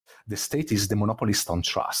the state is the monopolist on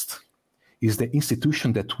trust, is the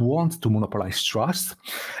institution that wants to monopolize trust,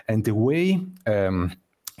 and the way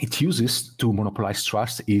it uses to monopolize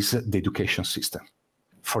trust is the education system.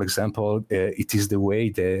 For example, it is the way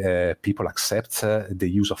the people accept the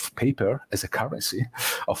use of paper as a currency,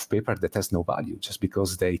 of paper that has no value, just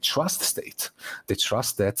because they trust the state. They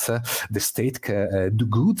trust that the state can do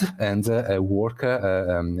good and work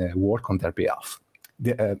on their behalf.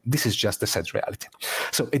 This is just the sad reality.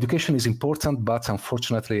 So education is important, but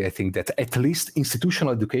unfortunately, I think that at least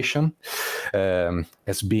institutional education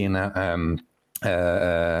has been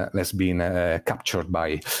captured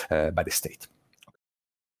by the state.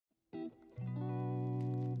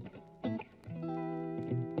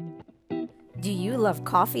 Do you love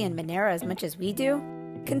coffee and Monero as much as we do?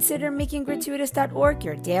 Consider making gratuitous.org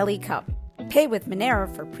your daily cup. Pay with Monero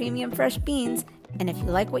for premium fresh beans, and if you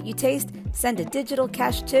like what you taste, send a digital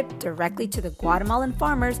cash tip directly to the Guatemalan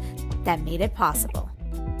farmers that made it possible.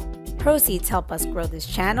 Proceeds help us grow this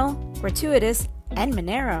channel, Gratuitous, and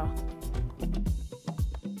Monero.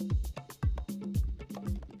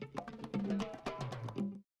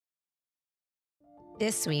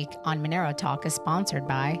 This week on Monero Talk is sponsored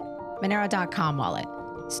by Monero.com wallet.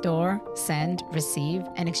 Store, send, receive,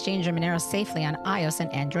 and exchange your Monero safely on iOS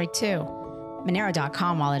and Android too.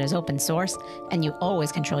 Monero.com wallet is open source, and you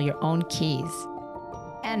always control your own keys.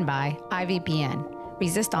 And by iVPN.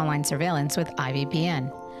 Resist online surveillance with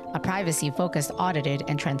iVPN, a privacy-focused, audited,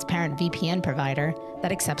 and transparent VPN provider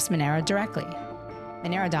that accepts Monero directly.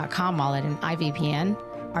 Monero.com wallet and iVPN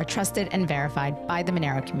are trusted and verified by the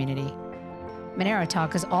Monero community. Monero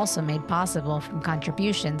Talk is also made possible from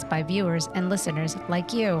contributions by viewers and listeners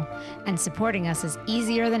like you, and supporting us is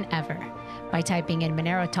easier than ever by typing in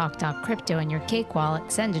monerotalk.crypto in your Cake Wallet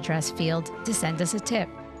send address field to send us a tip.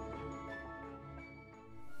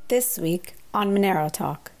 This week on Monero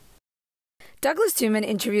Talk. Douglas Tuman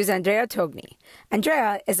interviews Andrea Togni.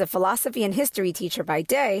 Andrea is a philosophy and history teacher by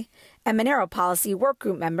day and Monero Policy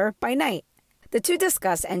Workgroup member by night. The two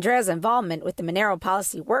discuss Andrea's involvement with the Monero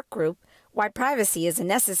Policy Workgroup, why privacy is a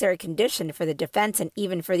necessary condition for the defense and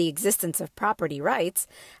even for the existence of property rights,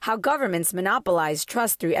 how governments monopolize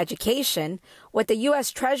trust through education, what the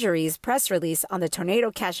U.S. Treasury's press release on the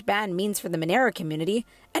TornadoCash ban means for the Monero community,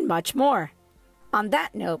 and much more. On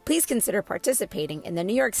that note, please consider participating in the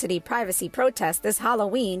New York City Privacy Protest this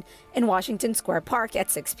Halloween in Washington Square Park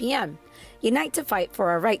at 6 p.m. Unite to fight for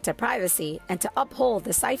our right to privacy and to uphold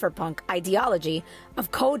the cypherpunk ideology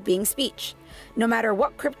of code being speech. No matter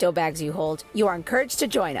what crypto bags you hold, you are encouraged to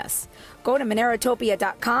join us. Go to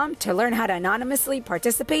monerotopia.com to learn how to anonymously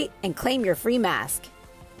participate and claim your free mask.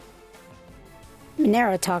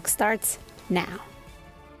 Monero Talk starts now.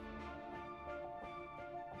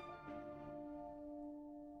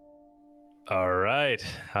 All right,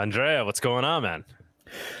 Andrea, what's going on, man?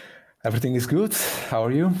 Everything is good. How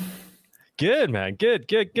are you? Good, man.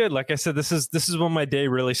 Good. Like I said, this is when my day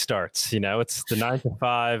really starts. You know, it's the 9 to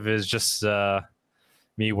 5 is just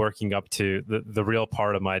me working up to the real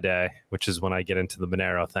part of my day, which is when I get into the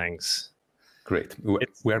Monero things. Great.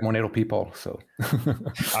 We're Monero people, so.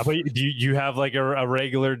 Do you have like a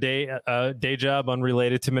regular day job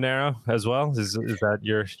unrelated to Monero as well? Is that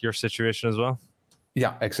your situation as well?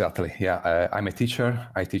 Yeah, exactly. Yeah, I'm a teacher.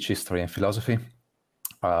 I teach history and philosophy.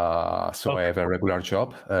 So I have a regular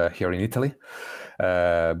job here in Italy.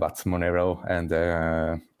 But Monero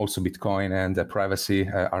and also Bitcoin and privacy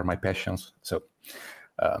are my passions. So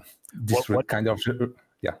this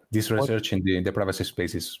research in the privacy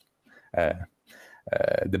space is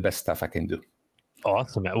the best stuff I can do.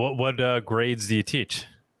 Awesome. What grades do you teach?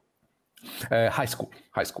 High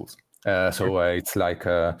schools. So it's like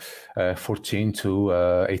 14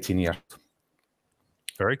 to 18 years.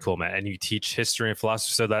 Very cool, man. And you teach history and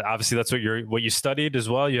philosophy. So that obviously that's what you studied as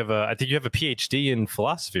well. I think you have a PhD in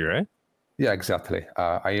philosophy, right? Yeah, exactly.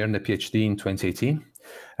 I earned a PhD in 2018,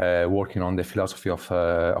 working on the philosophy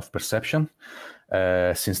of perception.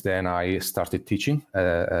 Since then, I started teaching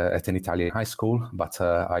at an Italian high school, but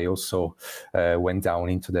I also went down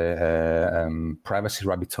into the privacy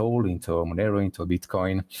rabbit hole, into Monero, into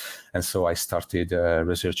Bitcoin. And so I started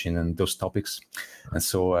researching on those topics. And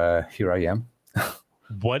so here I am.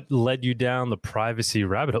 What led you down the privacy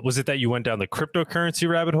rabbit hole? Was it that you went down the cryptocurrency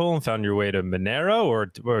rabbit hole and found your way to Monero,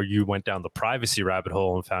 or you went down the privacy rabbit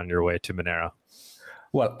hole and found your way to Monero?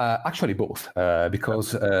 Well, actually both,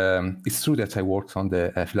 because it's true that I worked on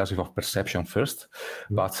the philosophy of perception first,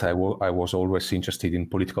 but I was always interested in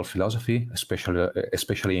political philosophy,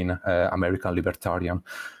 especially in American libertarian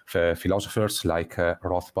philosophers like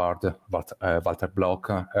Rothbard, Walter Block,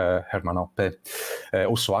 Hermann Hoppe,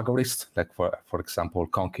 also agorists, like for example,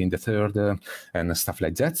 Konkin III, and stuff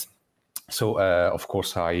like that. So, of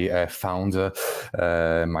course, I found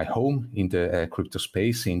my home in the crypto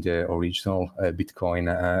space, in the original Bitcoin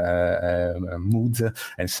mood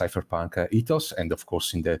and cypherpunk ethos, and of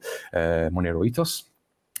course in the Monero ethos.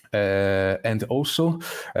 And also,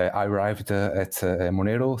 I arrived at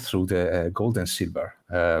Monero through the gold and silver,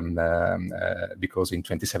 because in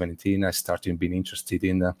 2017 I started being interested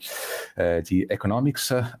in the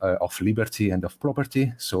economics of liberty and of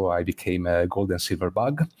property. So I became a gold and silver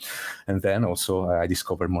bug, and then also I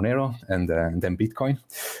discovered Monero and then Bitcoin.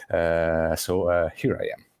 So here I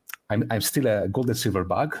am. I'm still a gold and silver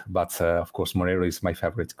bug, but of course Monero is my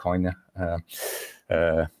favorite coin.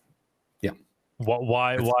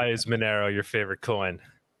 Why is Monero your favorite coin?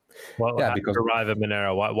 Well, yeah, because arrive at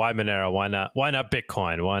Monero. Why Monero? Why not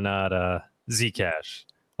Bitcoin? Why not Zcash?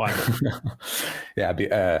 Why not?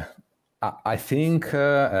 Yeah, I think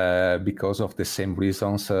because of the same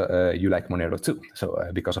reasons you like Monero too. So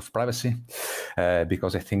because of privacy,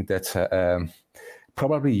 because I think that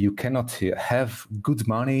probably you cannot have good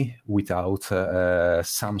money without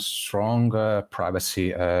some strong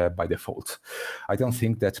privacy by default. I don't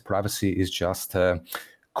think that privacy is just a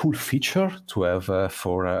cool feature to have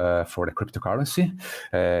for the cryptocurrency.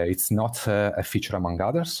 It's not a feature among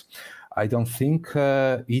others. I don't think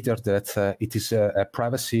either that it is a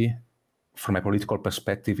privacy from a political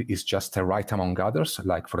perspective is just a right among others,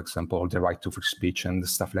 like, for example, the right to free speech and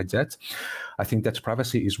stuff like that. I think that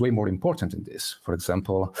privacy is way more important in this. For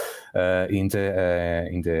example, in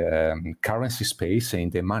the currency space, in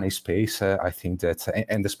the money space, I think that,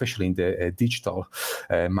 and especially in the digital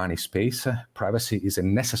money space, privacy is a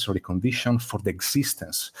necessary condition for the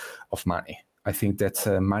existence of money. I think that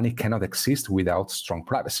money cannot exist without strong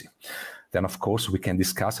privacy. Then, of course, we can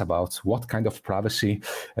discuss about what kind of privacy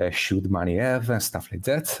should money have and stuff like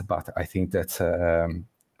that. But I think that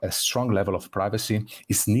a strong level of privacy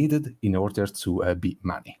is needed in order to be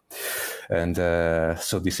money. And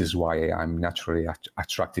so this is why I'm naturally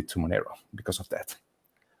attracted to Monero, because of that.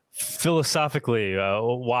 Philosophically,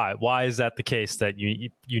 why is that the case, that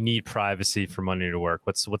you need privacy for money to work?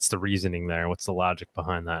 What's the reasoning there? What's the logic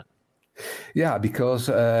behind that? Yeah, because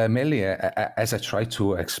mainly, as I tried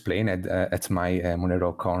to explain at my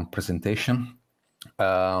Monerokon presentation,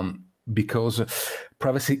 because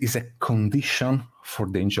privacy is a condition for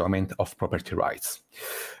the enjoyment of property rights.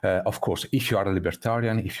 Of course, if you are a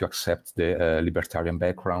libertarian, if you accept the libertarian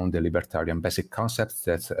background, the libertarian basic concept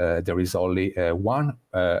that there is only one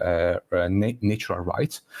natural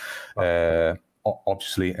right,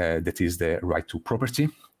 obviously that is the right to property,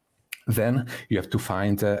 then you have to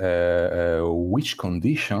find which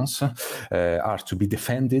conditions are to be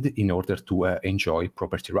defended in order to enjoy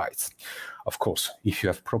property rights. Of course, if you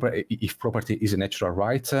have if property is a natural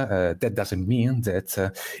right, that doesn't mean that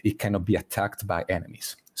it cannot be attacked by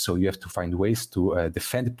enemies. So you have to find ways to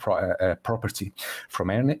defend property from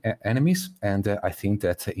enemies. And I think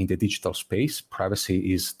that in the digital space,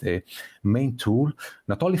 privacy is the main tool,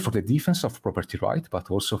 not only for the defense of property right, but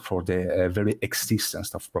also for the very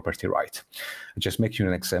existence of property right. I'll just make you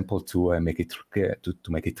an example to make it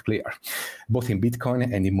clear. Both in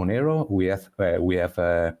Bitcoin and in Monero, we have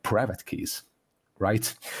private keys.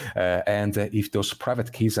 Right? And if those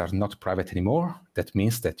private keys are not private anymore, that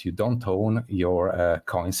means that you don't own your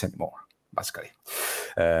coins anymore, basically.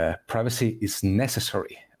 Privacy is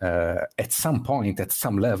necessary at some point, at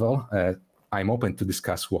some level. I'm open to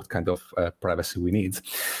discuss what kind of privacy we need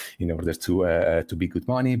in order to be good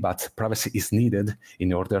money, but privacy is needed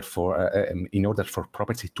in order for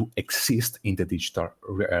property to exist in the digital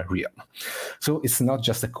realm. So it's not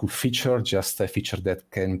just a cool feature, just a feature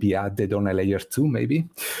that can be added on a layer 2, maybe.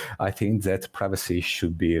 I think that privacy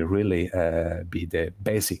should be really be the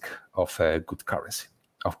basic of good currency,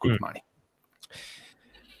 of good money.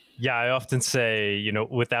 Yeah, I often say,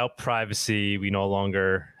 without privacy, we no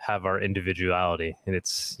longer have our individuality, and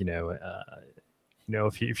it's, if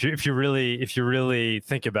you really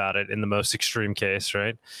think about it, in the most extreme case,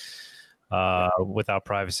 right? Without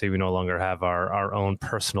privacy, we no longer have our own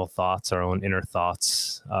personal thoughts, our own inner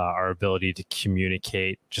thoughts, our ability to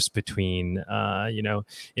communicate just between,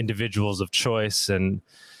 individuals of choice. And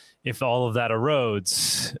if all of that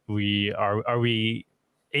erodes, are we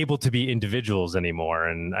able to be individuals anymore.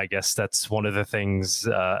 And I guess that's one of the things,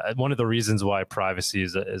 one of the reasons why privacy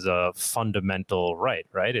is a fundamental right,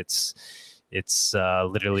 right? It's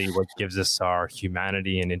literally what gives us our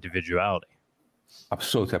humanity and individuality.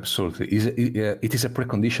 Absolutely, absolutely. It is a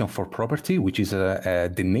precondition for property, which is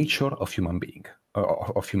the nature of human beings.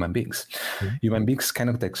 Mm-hmm. Human beings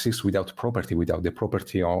cannot exist without property, without the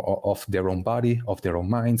property of their own body, of their own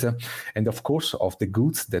minds, and of course of the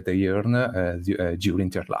goods that they earn during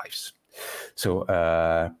their lives. So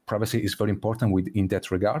privacy is very important in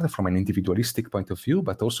that regard from an individualistic point of view,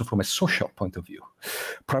 but also from a social point of view.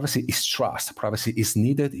 Privacy is trust. Privacy is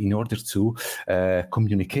needed in order to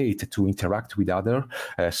communicate, to interact with others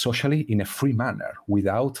socially in a free manner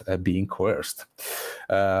without being coerced.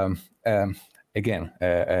 Again,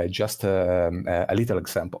 just a little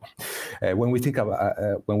example. When we think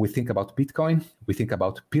about Bitcoin, we think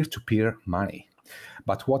about peer-to-peer money.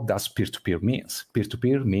 But what does peer-to-peer means?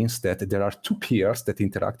 Peer-to-peer means that there are two peers that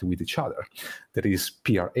interact with each other. There is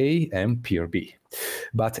peer A and peer B.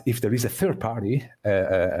 But if there is a third party,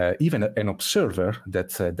 even an observer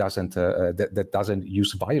that doesn't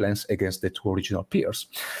use violence against the two original peers,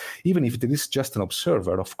 even if there is just an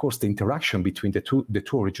observer, of course, the interaction between the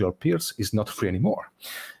two original peers is not free anymore.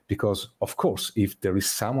 Because, of course, if there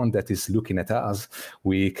is someone that is looking at us,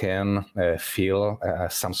 we can feel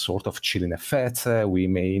some sort of chilling effect. We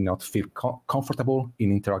may not feel comfortable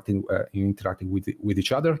in interacting with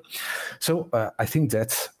each other. So I think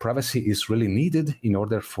that privacy is really needed in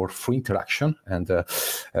order for free interaction and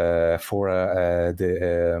for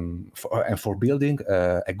building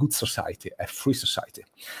a good society, a free society.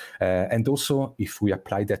 And also, if we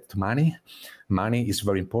apply that to money is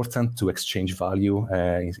very important to exchange value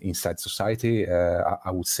inside society. I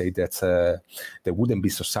would say that there wouldn't be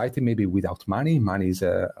society maybe without money. Money is,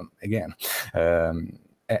 again,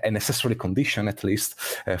 a necessary condition, at least,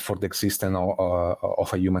 for the existence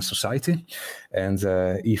of a human society. And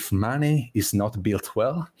if money is not built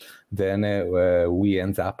well, then we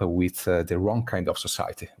end up with the wrong kind of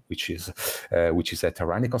society, which is a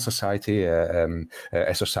tyrannical society,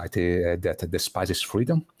 a society that despises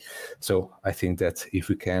freedom. So I think that if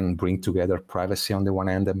we can bring together privacy on the one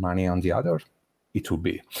hand and money on the other, it would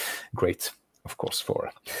be great, of course, for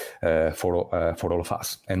all of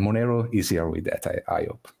us. And Monero is here with that, I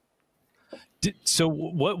hope. So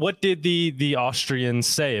what did the Austrians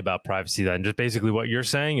say about privacy then? Just basically what you're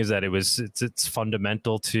saying is that it's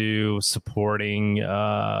fundamental to supporting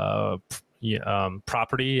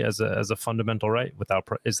property as a fundamental right. Without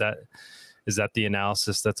is that the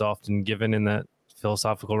analysis that's often given in that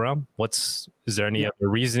philosophical realm? Is there any other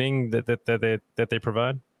reasoning that they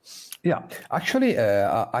provide? Yeah, actually,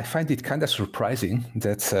 I find it kind of surprising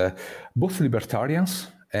that both libertarians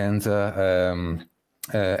and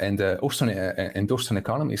Austrian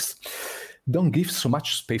economists don't give so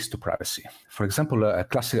much space to privacy. For example,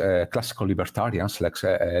 classical libertarians, like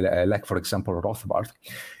for example Rothbard,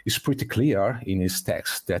 is pretty clear in his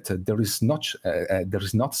text that there is not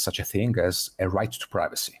such a thing as a right to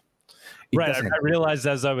privacy. Right. I realized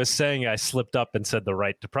as I was saying, I slipped up and said the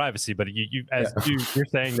right to privacy, but you're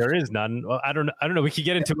saying there is none. Well, I don't know. We could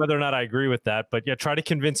get into whether or not I agree with that, but yeah, try to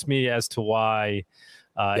convince me as to why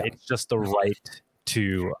it's just the right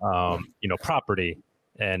to property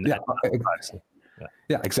and privacy.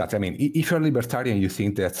 Yeah, exactly. I mean, if you're a libertarian, you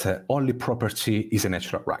think that only property is a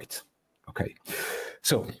natural right. Okay,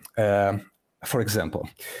 so. For example,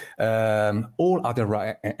 all other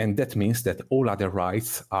rights, and that means that all other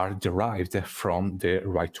rights are derived from the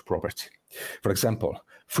right to property. For example,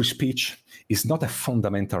 free speech is not a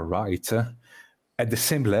fundamental right at the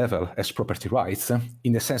same level as property rights,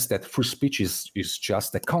 in the sense that free speech is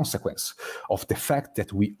just a consequence of the fact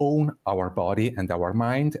that we own our body and our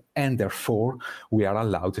mind, and therefore we are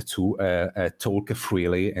allowed to talk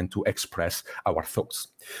freely and to express our thoughts.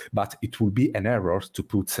 But it would be an error to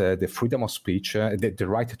put the freedom of speech, the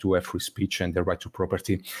right to a free speech and the right to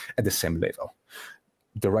property at the same level.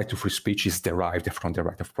 The right to free speech is derived from the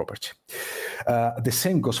right of property. The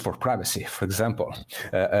same goes for privacy. For example,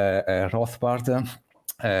 Rothbard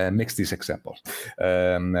makes this example.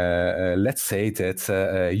 Let's say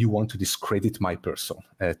that you want to discredit my person,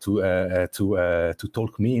 to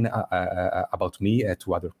talk mean about me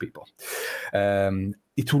to other people.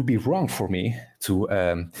 It would be wrong for me to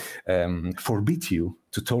forbid you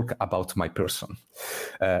to talk about my person,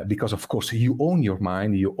 because of course you own your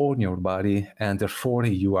mind, you own your body, and therefore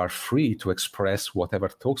you are free to express whatever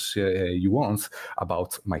thoughts you want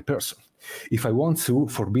about my person. If I want to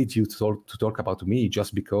forbid you to talk about me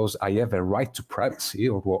just because I have a right to privacy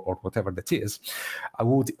or whatever that is, I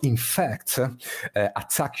would in fact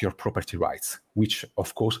attack your property rights, which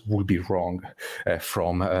of course would be wrong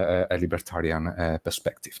from a libertarian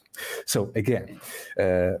perspective. So again,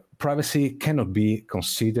 privacy cannot be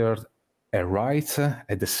considered a right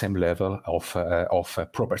at the same level of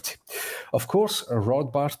property. Of course,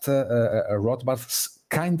 Rothbard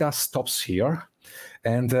kind of stops here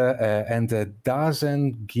and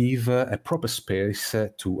doesn't give a proper space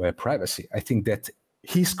to privacy. I think that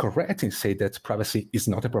he's correct in saying that privacy is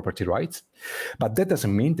not a property right, but that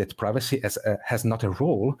doesn't mean that privacy has not a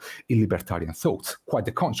role in libertarian thought. Quite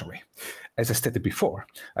the contrary. As I stated before,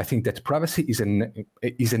 I think that privacy is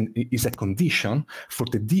a condition for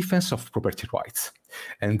the defense of property rights.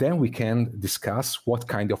 And then we can discuss what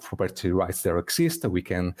kind of property rights there exist. We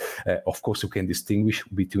can, of course, we can distinguish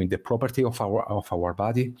between the property of our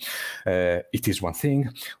body. It is one thing,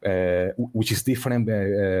 which is different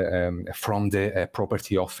from the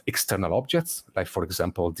property of external objects, like, for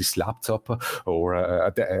example, this laptop or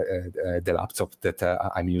the laptop that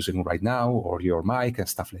I'm using right now, or your mic and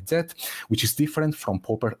stuff like that, which is different from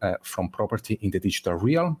property in the digital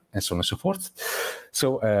realm, and so on and so forth.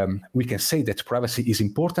 So we can say that privacy is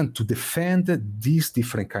important to defend these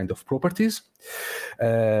different kinds of properties.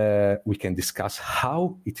 We can discuss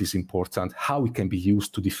how it is important, how it can be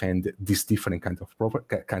used to defend these different kinds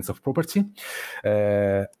of property.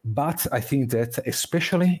 But I think that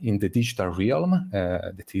especially in the digital realm,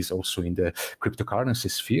 that is also in the cryptocurrency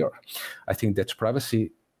sphere, I think that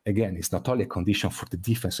privacy, again, it's not only a condition for the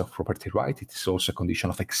defense of property right, it is also a condition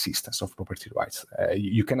of existence of property rights.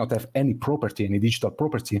 You cannot have any property, any digital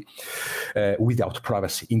property, without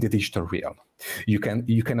privacy in the digital realm. You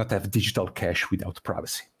cannot have digital cash without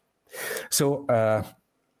privacy. So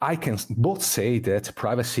I can both say that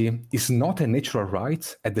privacy is not a natural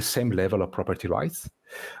right at the same level of property rights,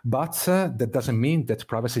 but that doesn't mean that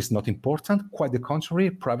privacy is not important. Quite the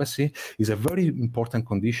contrary, privacy is a very important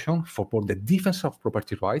condition for both the defense of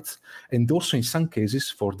property rights and also in some cases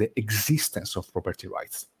for the existence of property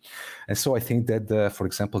rights. And so I think that, for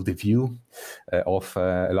example, the view of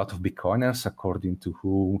a lot of Bitcoiners, according to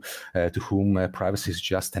whom privacy is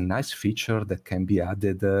just a nice feature that can be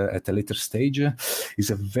added at a later stage, is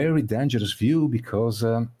a very dangerous view because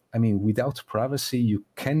I mean, without privacy, you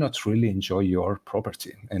cannot really enjoy your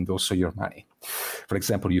property and also your money. For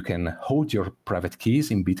example, you can hold your private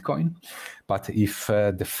keys in Bitcoin, but if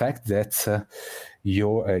the fact that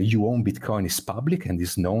you own Bitcoin is public and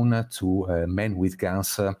is known to men with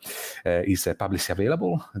guns is publicly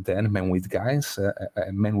available, then men with guns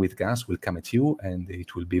will come at you, and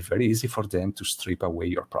it will be very easy for them to strip away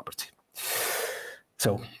your property.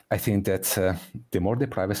 So I think that the more the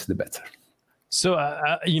privacy, the better. So,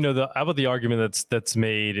 you know, how about the argument that's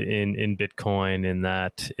made in Bitcoin in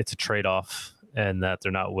that it's a trade-off and that they're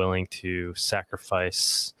not willing to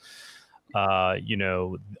sacrifice, you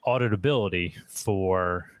know, auditability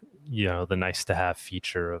for, you know, the nice-to-have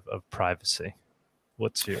feature of privacy.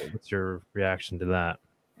 What's your reaction to that?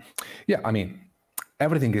 Yeah, I mean,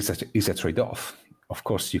 everything is a trade-off. Of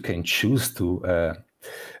course, you can choose to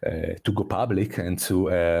go public and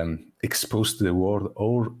to expose to the world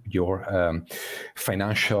all your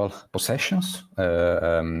financial possessions.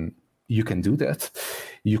 You can do that.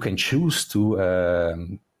 You can choose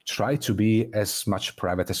to try to be as much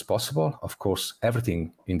private as possible. Of course,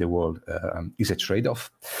 everything in the world is a trade-off.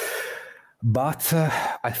 But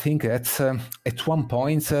I think at one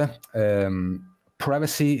point,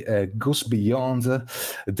 privacy goes beyond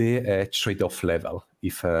the trade-off level,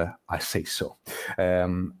 if I say so.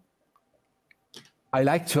 I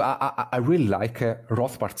really like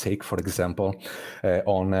Rothbard's take, for example,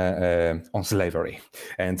 on slavery,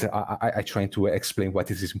 and I try to explain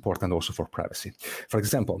what is important also for privacy. For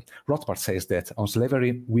example, Rothbard says that on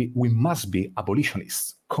slavery we must be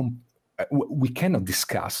abolitionists. We cannot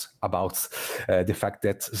discuss about the fact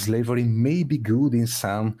that slavery may be good in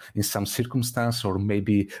some circumstance or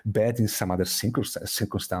maybe bad in some other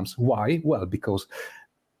circumstance. Why? Well, because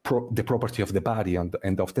the property of the body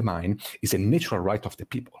and of the mind is a natural right of the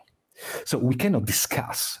people. So we cannot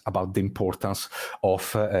discuss about the importance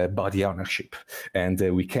of body ownership, and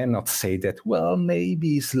we cannot say that, well,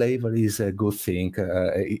 maybe slavery is a good thing,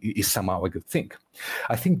 is somehow a good thing.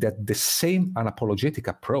 I think that the same unapologetic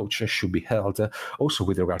approach should be held also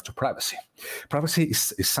with regard to privacy. Privacy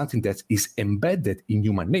is something that is embedded in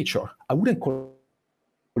human nature. I wouldn't call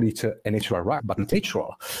it a natural right, but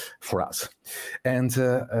natural for us. And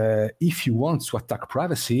if you want to attack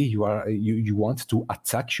privacy, you want to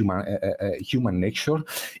attack human nature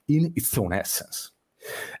in its own essence.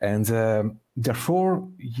 And therefore,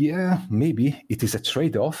 yeah, maybe it is a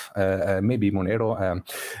trade-off. Maybe Monero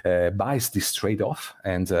buys this trade-off,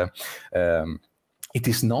 and it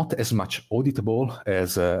is not as much auditable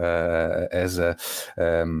as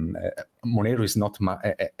Monero is not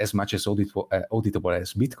as much as auditable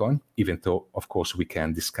as Bitcoin, even though, of course, we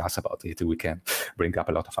can discuss about it. We can bring up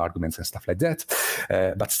a lot of arguments and stuff like that.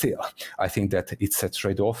 But still, I think that it's a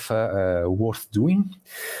trade-off worth doing.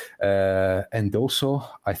 And also,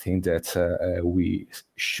 I think that we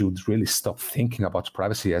should really stop thinking about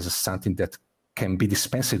privacy as something that can be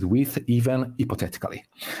dispensed with, even hypothetically.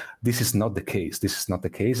 This is not the case. This is not the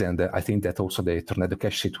case, and I think that also the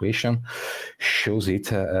TornadoCash situation shows it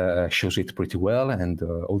pretty well, and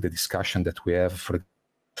all the discussion that we have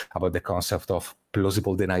about the concept of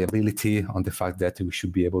plausible deniability, on the fact that we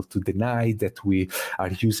should be able to deny that we are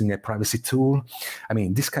using a privacy tool. I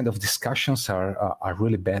mean, these kind of discussions are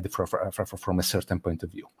really bad from a certain point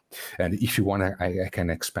of view. And if you want, I can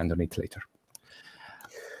expand on it later.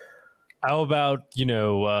 How about,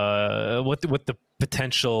 what the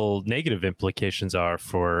potential negative implications are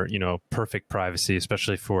for, perfect privacy,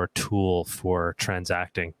 especially for a tool for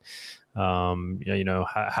transacting? How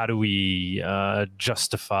do we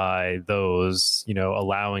justify those,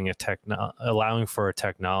 allowing for a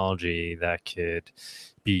technology that could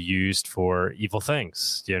be used for evil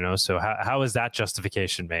things, so how is that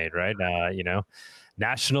justification made, right?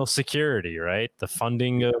 National security, right? The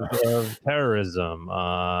funding of terrorism,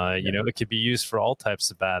 it could be used for all types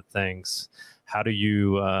of bad things. How do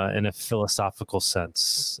you, in a philosophical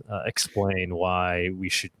sense, explain why we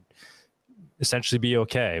should essentially be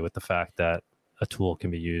okay with the fact that a tool can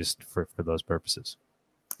be used for those purposes?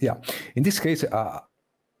 Yeah, in this case,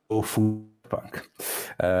 cypherpunk.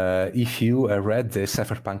 If you read the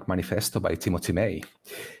Cypherpunk Manifesto by Timothy May,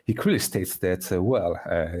 he clearly states that, a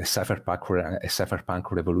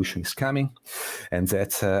cypherpunk revolution is coming, and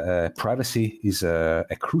that privacy is a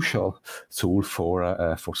crucial tool for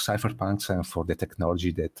cypherpunks and for the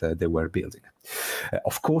technology that they were building.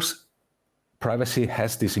 Of course, privacy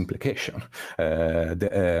has this implication.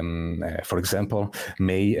 For example,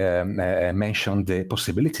 May mentioned the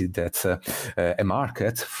possibility that a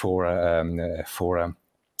market for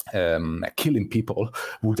killing people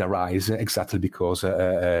would arise exactly because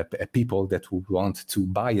people that would want to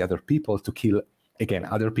buy other people to kill again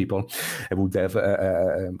other people would have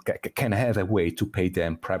can have a way to pay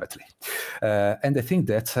them privately. And I think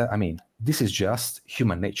that this is just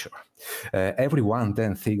human nature. Everyone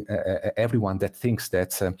that thinks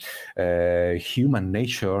that human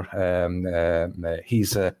nature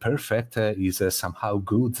is perfect, is somehow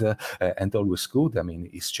good and always good.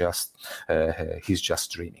 He's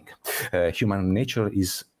just dreaming. Human nature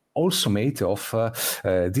is also made of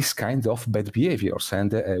this kind of bad behaviors,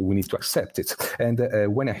 and we need to accept it. And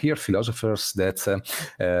when I hear philosophers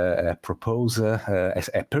that propose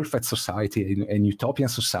a perfect society, an utopian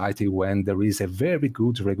society, when there is a very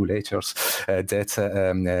good regulators that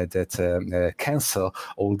cancel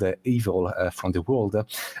all the evil from the world,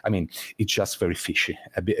 it's just very fishy,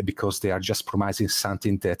 because they are just promising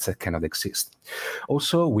something that cannot exist.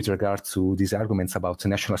 Also, with regard to these arguments about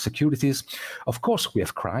national securities, of course, we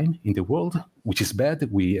have crime in the world, which is bad.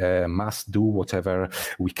 We must do whatever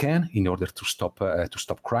we can in order to stop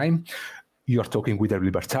crime. You are talking with a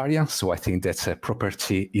libertarian, so I think that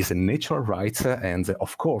property is a natural right, and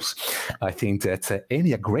of course, I think that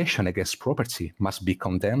any aggression against property must be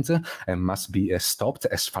condemned and must be stopped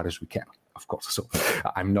as far as we can, of course. So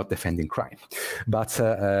I'm not defending crime, but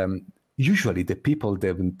usually the people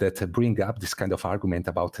that bring up this kind of argument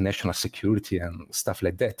about national security and stuff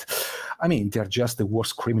like that, they're just the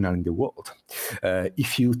worst criminal in the world.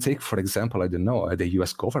 If you take, for example, the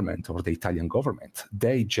US government or the Italian government,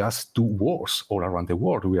 they just do wars all around the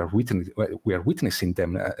world. We are witnessing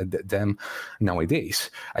them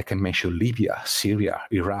nowadays. I can mention Libya, Syria,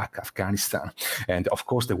 Iraq, Afghanistan, and of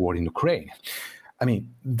course the war in Ukraine.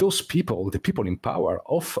 Those people, the people in power,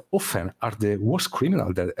 often are the worst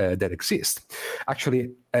criminal that exist.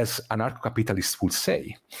 Actually, as anarcho-capitalists would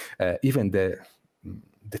say, even the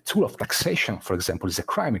tool of taxation, for example, is a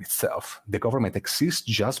crime in itself. The government exists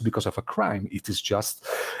just because of a crime. It is just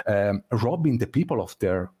robbing the people of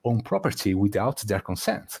their own property without their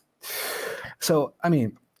consent. So,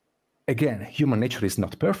 again, human nature is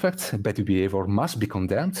not perfect. Bad behavior must be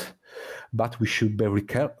condemned, but we should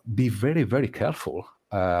be very, very careful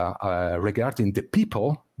regarding the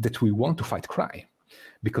people that we want to fight crime.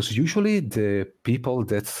 Because usually the people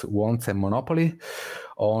that want a monopoly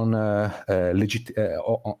on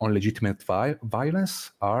legitimate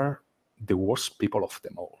violence are the worst people of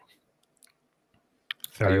them all.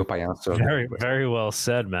 I hope I answered. Very well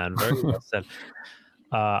said, man. Very well said.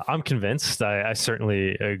 I'm convinced. I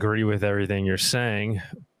certainly agree with everything you're saying.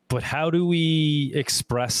 But how do we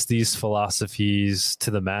express these philosophies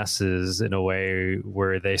to the masses in a way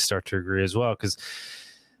where they start to agree as well? Because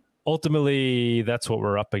ultimately, that's what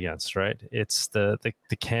we're up against, right? It's the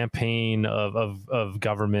campaign of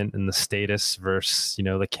government and the status versus, you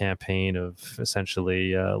know, the campaign of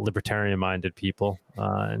essentially libertarian-minded people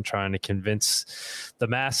and trying to convince the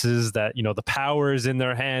masses that, you know, the power is in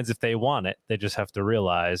their hands if they want it. They just have to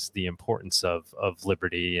realize the importance of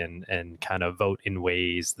liberty and kind of vote in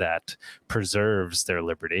ways that preserves their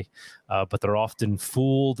liberty. But they're often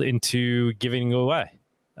fooled into giving away.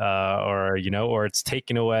 Or it's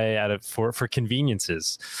taken away out of for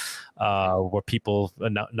conveniences, where people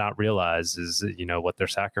not realize is, you know, what they're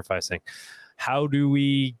sacrificing. How do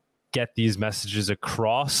we get these messages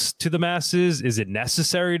across to the masses? Is it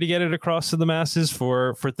necessary to get it across to the masses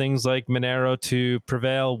for things like Monero to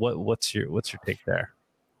prevail? What's your take there?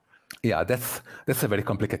 Yeah, that's a very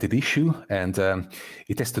complicated issue, and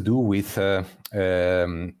it has to do with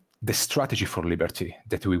the strategy for liberty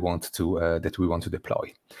that we want to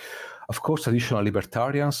deploy. Of course, traditional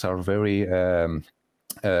libertarians are very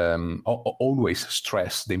always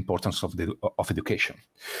stress the importance of education.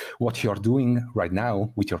 What you're doing right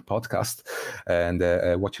now with your podcast and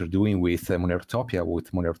what you're doing with Monerotopia,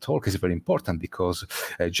 with Monero Talk is very important, because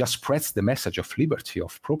it just spreads the message of liberty,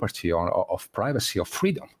 of property, of privacy, of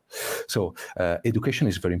freedom. So education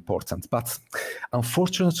is very important. But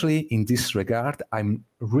unfortunately, in this regard, I'm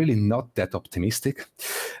really not that optimistic.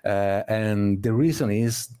 And the reason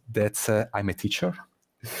is that I'm a teacher.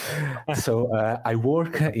 So I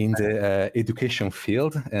work in the education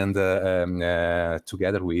field, and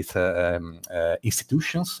together with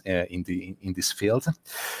institutions in this field,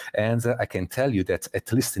 and I can tell you that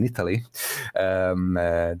at least in Italy,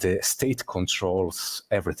 the state controls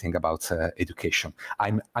everything about education.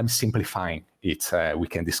 I'm simplifying it. We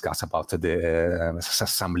can discuss about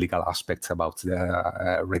some legal aspects about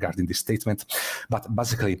regarding this statement, but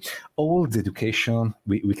basically all the education,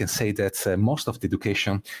 we can say that most of the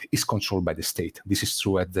education is controlled by the state. This is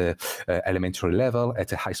true at the elementary level, at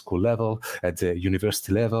the high school level, at the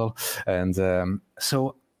university level, and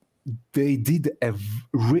so they did a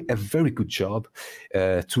very good job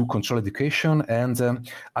to control education. And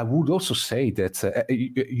I would also say that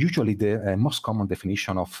usually the most common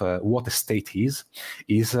definition of what a state is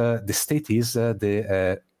the state is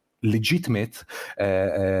the legitimate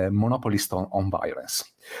monopolist on violence.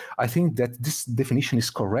 I think that this definition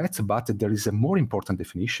is correct, but there is a more important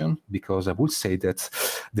definition, because I would say that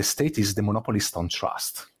the state is the monopolist on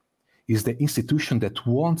trust, is the institution that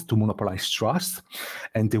wants to monopolize trust,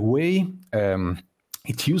 and the way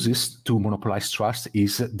it uses to monopolize trust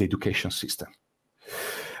is the education system.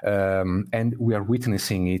 And we are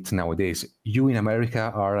witnessing it nowadays. You in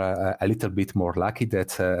America are a little bit more lucky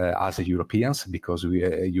that as Europeans, because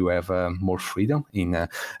you have more freedom in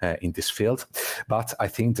this field. But I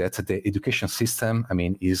think that the education system, I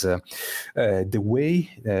mean, is the way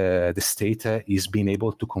the state is being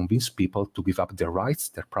able to convince people to give up their rights,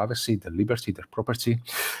 their privacy, their liberty, their property.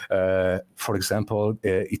 For example,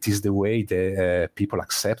 it is the way the people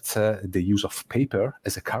accept the use of paper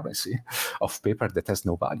as a currency, of paper that has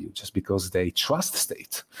no value, just because they trust the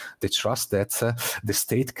state. They trust that the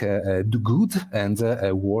state can do good and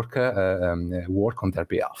work on their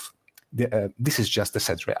behalf. This is just the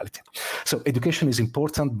sad reality. So education is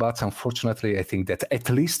important, but unfortunately, I think that at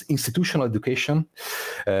least institutional education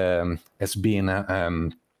has been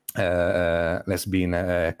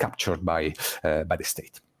captured by the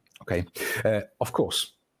state. Okay, of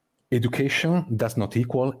course, education does not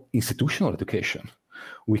equal institutional education.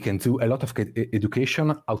 We can do a lot of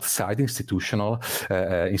education outside institutional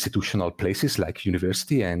places like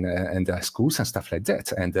university and schools and stuff like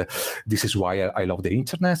that. And this is why I love the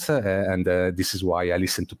internet, and this is why I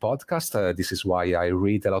listen to podcasts. This is why I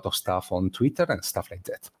read a lot of stuff on Twitter and stuff like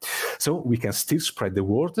that. So we can still spread the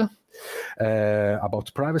word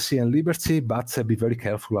about privacy and liberty, but be very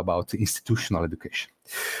careful about institutional education.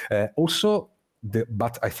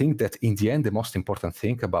 But I think that in the end, the most important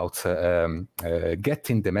thing about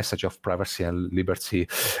getting the message of privacy and liberty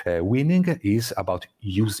winning is about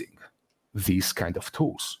using these kind of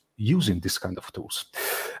tools.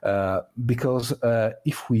 Because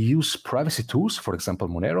if we use privacy tools, for example,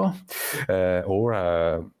 Monero, or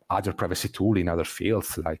other privacy tool in other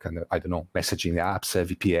fields, like, I don't know, messaging apps,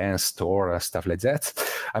 VPNs, Tor, stuff like that,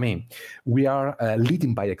 I mean, we are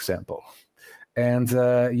leading by example. And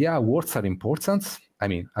yeah, words are important. I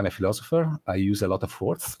mean, I'm a philosopher. I use a lot of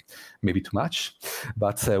words, maybe too much.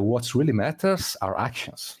 But what really matters are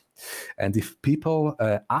actions. And if people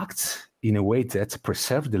act in a way that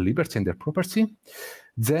preserve the liberty and their property,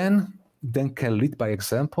 then can lead by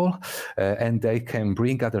example, and they can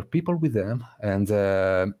bring other people with them. And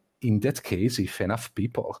in that case, if enough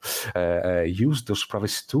people use those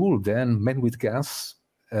privacy tools, then men with guns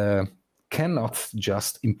cannot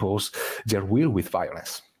just impose their will with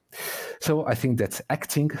violence. So I think that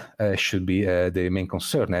acting should be the main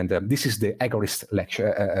concern, and this is the agorist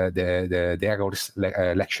lecture. The agorist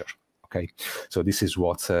lecture. Okay, so this is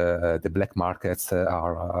what the black markets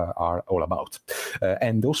are all about,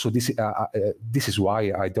 and also this is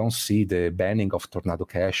why I don't see the banning of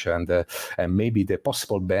TornadoCash and maybe the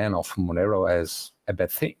possible ban of Monero as a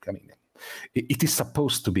bad thing. I mean, it is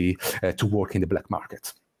supposed to be to work in the black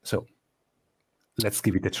market. So let's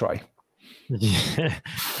give it a try. Yeah.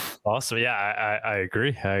 Awesome. Yeah, I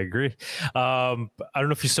agree. I agree. I don't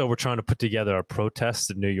know if you saw, we're trying to put together a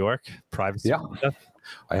protest in New York, privacy. Yeah, protest.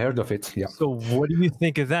 I heard of it. Yeah. So what do you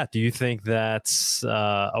think of that? Do you think that's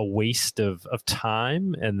a waste of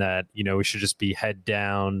time, and that, you know, we should just be head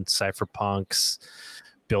down cypherpunks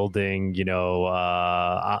building, you know,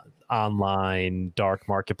 online dark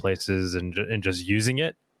marketplaces and just using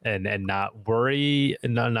it? And not worry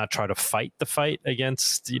and not try to fight the fight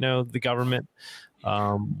against, you know, the government.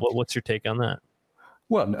 What's your take on that?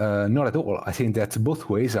 Well, not at all. I think that both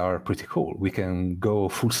ways are pretty cool. We can go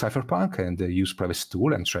full cypherpunk and use privacy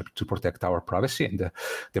tool and try to protect our privacy and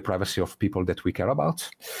the privacy of people that we care about.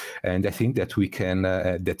 And I think that we can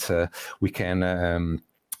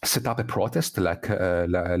set up a protest like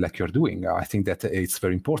you're doing. I think that it's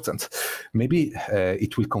very important. Maybe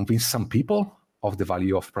it will convince some people of the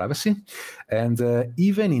value of privacy, and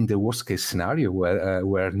even in the worst case scenario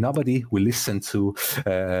where nobody will listen to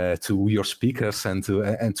your speakers and to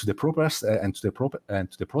the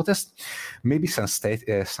protest, maybe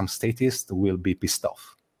some statists will be pissed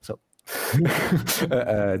off. So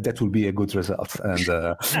that will be a good result, and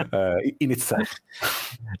in itself.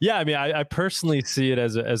 Yeah, I mean, I personally see it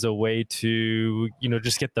as a way to, you know,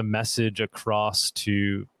 just get the message across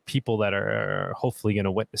to people that are hopefully going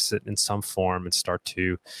to witness it in some form and start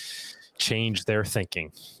to change their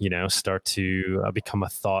thinking, you know, start to become a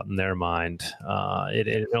thought in their mind.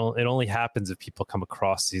 It only happens if people come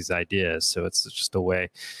across these ideas. So it's just a way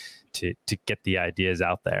to get the ideas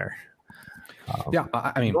out there. Yeah,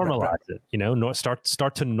 I mean, normalize it, you know, start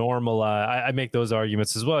to normalize. I make those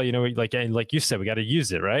arguments as well, you know, like you said, we got to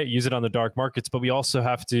use it, right? Use it on the dark markets, but we also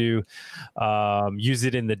have to use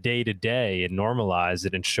it in the day-to-day and normalize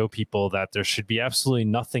it and show people that there should be absolutely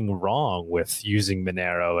nothing wrong with using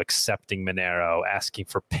Monero, accepting Monero, asking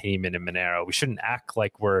for payment in Monero. We shouldn't act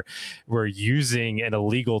like we're using an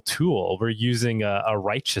illegal tool. We're using a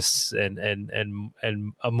righteous and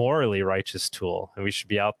a morally righteous tool, and we should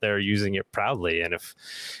be out there using it proudly. And if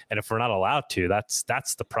we're not allowed to, that's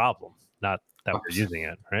the problem, not that we're using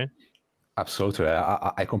it, right? Absolutely.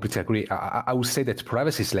 I completely agree. I would say that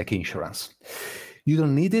privacy is like insurance. You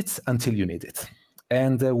don't need it until you need it.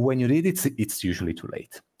 And when you need it, it's usually too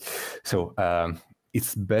late. So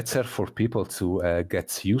it's better for people to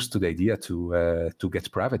get used to the idea to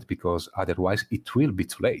get private, because otherwise it will be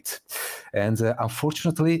too late. And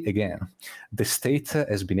unfortunately, again, the state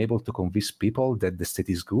has been able to convince people that the state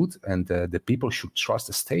is good and the people should trust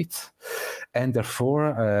the state. And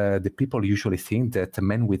therefore, the people usually think that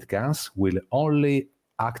men with guns will only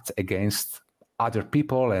act against other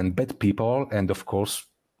people and bad people. And of course,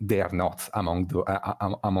 they are not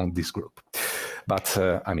among this group. But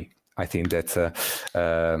I mean, I think that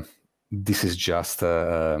this is just,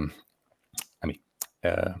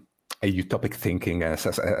 a utopic thinking, as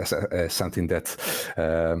something that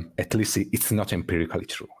at least it's not empirically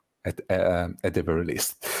true at the very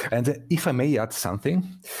least. And if I may add something,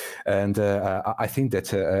 and I think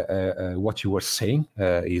that what you were saying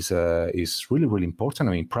is really, really important.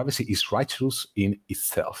 I mean, privacy is righteous in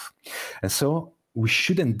itself, and so we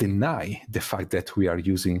shouldn't deny the fact that we are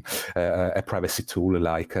using a privacy tool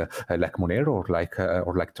like Monero or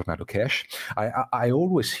like TornadoCash. I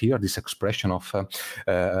always hear this expression of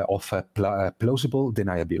plausible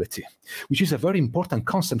deniability, which is a very important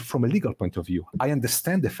concept from a legal point of view. I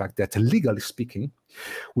understand the fact that legally speaking,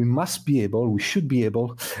 We should be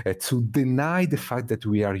able to deny the fact that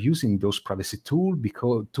we are using those privacy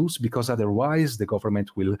tools because otherwise the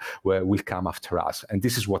government will come after us. And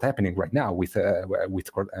this is what's happening right now with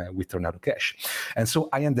TornadoCash. And so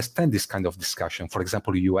I understand this kind of discussion. For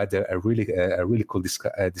example, you had a really cool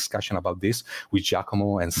discussion about this with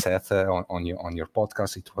Giacomo and Seth on your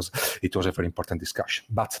podcast. It was a very important discussion.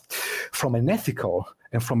 But from an ethical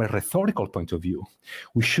and from a rhetorical point of view,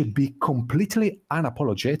 we should be completely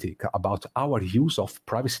unapologetic about our use of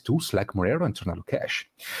privacy tools like Monero and TornadoCash.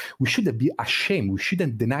 We shouldn't be ashamed. We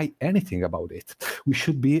shouldn't deny anything about it. We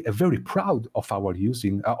should be very proud of our use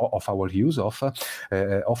of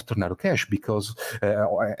TornadoCash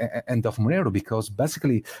and of Monero, because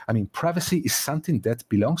basically, I mean, privacy is something that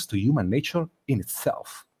belongs to human nature in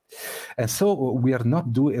itself. And so we are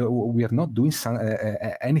not doing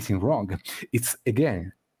anything wrong. It's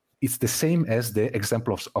the same as the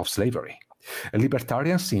example of slavery.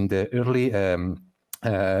 Libertarians in the early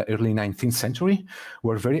 19th century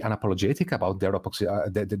were very unapologetic about their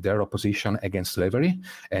opposition against slavery,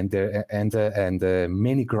 and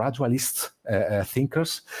many gradualist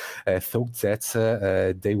thinkers thought that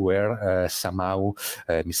they were somehow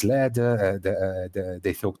misled.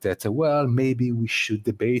 They thought that, well, maybe we should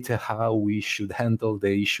debate how we should handle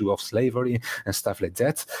the issue of slavery and stuff like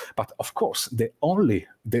that. But of course, the only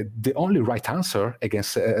right answer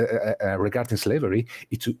against regarding slavery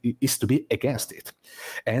is to be against it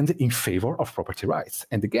and in favor of property rights.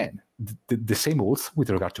 And again, the same holds with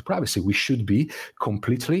regard to privacy. We should be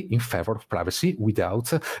completely in favor of privacy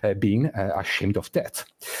without being ashamed of that.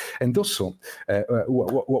 And also,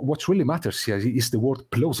 what really matters here is the word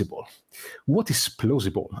plausible. What is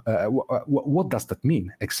plausible? What does that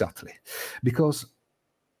mean exactly? Because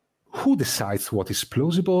who decides what is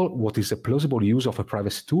plausible, what is a plausible use of a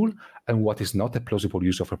privacy tool, and what is not a plausible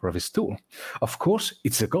use of a privacy tool? Of course,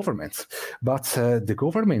 it's the government, but the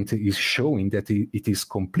government is showing that it is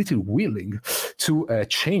completely willing to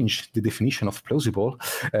change the definition of plausible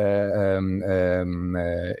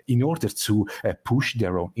in order to push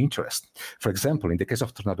their own interest. For example, in the case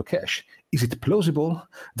of TornadoCash, is it plausible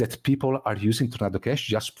that people are using TornadoCash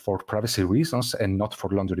just for privacy reasons and not for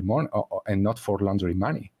laundering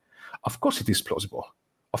money? Of course it is plausible.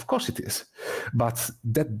 Of course it is. But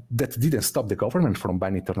that didn't stop the government from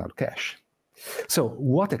banning TornadoCash. So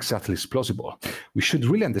what exactly is plausible? We should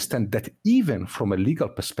really understand that even from a legal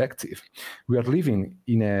perspective, we are living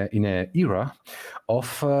in an era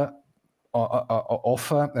of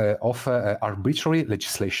arbitrary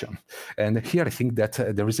legislation. And here I think that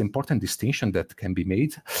there is important distinction that can be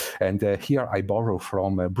made. And here I borrow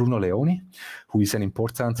from Bruno Leoni, who is an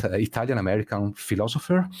important Italian-American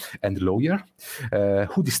philosopher and lawyer,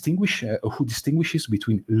 who distinguishes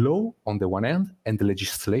between law on the one hand and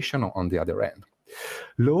legislation on the other hand.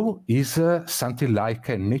 Law is something like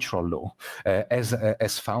a natural law,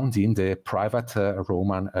 as found in the private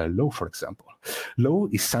Roman law, for example. Law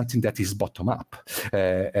is something that is bottom up.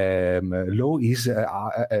 Law is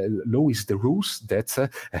the rules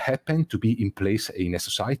that happen to be in place in a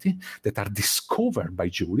society, that are discovered by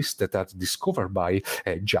jurists, that are discovered by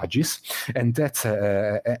judges, and that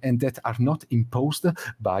are not imposed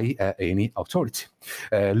by any authority.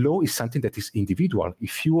 Law is something that is individual.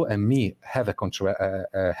 If you and me have a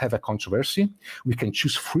controversy, we can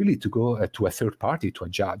choose freely to go to a third party, to a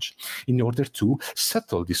judge, in order to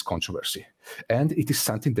settle this controversy. And it is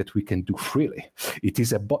something that we can do freely. It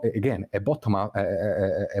is again a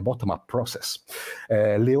bottom-up process.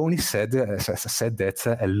 Leoni said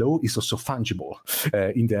that a law is also fungible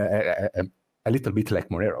a little bit like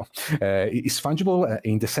Monero. It's fungible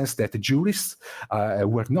in the sense that jurists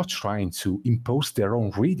were not trying to impose their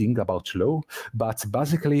own reading about law, but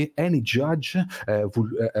basically any judge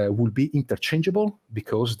will be interchangeable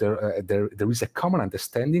because there is a common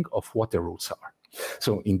understanding of what the rules are.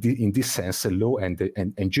 So in this sense, law and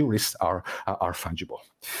jurists are fungible.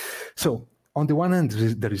 So on the one hand,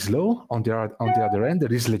 there is law. On the other hand,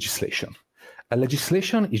 there is legislation. A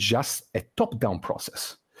legislation is just a top-down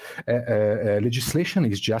process. Legislation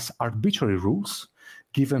is just arbitrary rules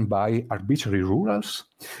given by arbitrary rulers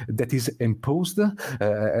that is imposed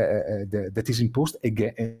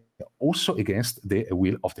again, also against the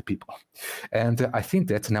will of the people. And I think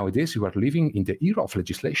that nowadays we are living in the era of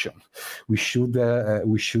legislation. We should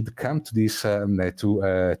come to this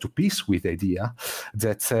to peace with the idea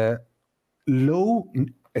that law,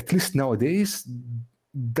 at least nowadays,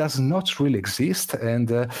 does not really exist,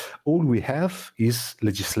 and all we have is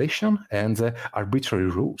legislation and arbitrary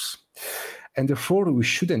rules. And therefore, we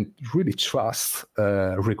shouldn't really trust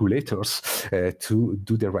regulators to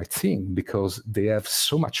do the right thing, because they have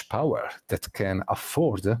so much power that can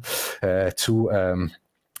afford to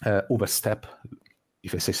overstep,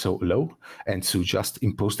 if I say so, law, and to just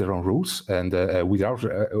impose their own rules, and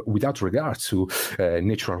without regard to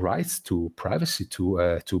natural rights, to privacy,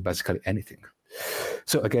 to basically anything.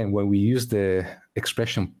 So again, when we use the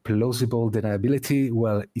expression plausible deniability,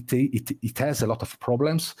 well, it has a lot of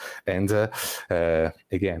problems. And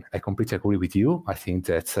again, I completely agree with you. I think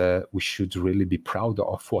that we should really be proud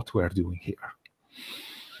of what we're doing here.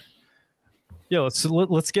 Yeah,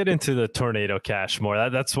 let's get into the TornadoCash more.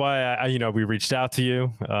 That's why we reached out to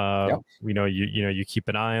you. Yep. We know you keep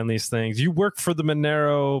an eye on these things. You work for the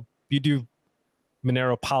Monero. You do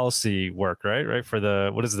Monero Policy work, right? For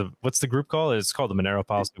the what's the group called? It's called the Monero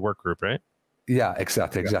Policy Workgroup, right? Yeah,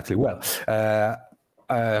 exactly. Well,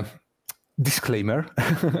 disclaimer,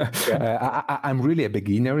 I'm really a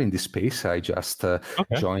beginner in this space. I just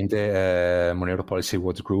joined the Monero Policy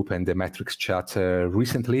Workgroup and the Matrix chat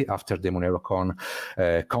recently after the Monerokon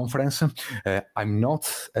conference. I'm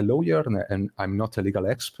not a lawyer and I'm not a legal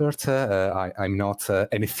expert. I'm not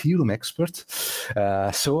an Ethereum expert.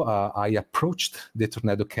 So I approached the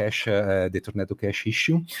TornadoCash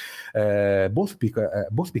issue, both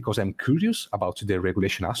because I'm curious about the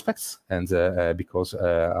regulation aspects, and because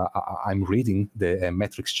I'm reading the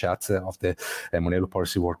metrics chat of the Monero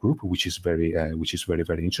Policy Workgroup, which is very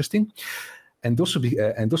interesting, and also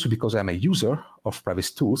because I'm a user of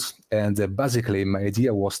privacy tools, and basically my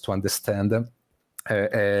idea was to understand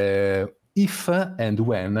if and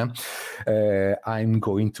when I'm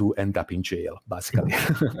going to end up in jail, basically.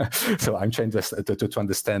 So I'm trying to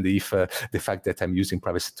understand if the fact that I'm using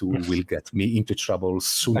privacy tool will get me into trouble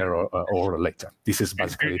sooner or later. This is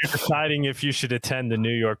basically... You're deciding if you should attend the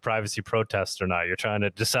New York Privacy Protest or not. You're trying to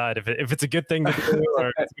decide if it's a good thing to do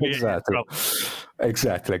or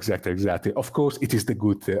Exactly. Of course, it is the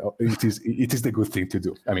good. It is the good thing to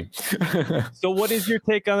do. I mean, so what is your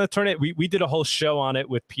take on the tornado? We did a whole show on it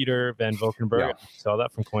with Peter Van Valkenburg. Yeah. I saw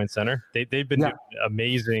that from Coin Center. They've been doing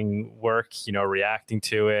amazing work, reacting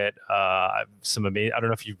to it. I don't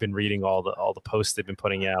know if you've been reading all the posts they've been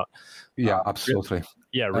putting out. Yeah, absolutely.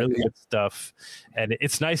 Really good stuff. And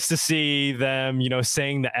it's nice to see them,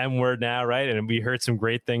 saying the M word now, right? And we heard some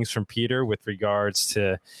great things from Peter with regards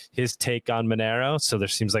to his take on Monero. So there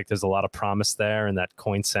seems like there's a lot of promise there, and that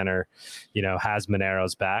Coin Center, has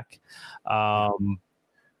Monero's back.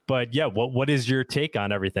 But yeah, what is your take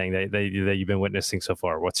on everything that you've been witnessing so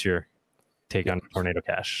far? What's your take on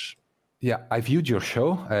TornadoCash? Yeah, I viewed your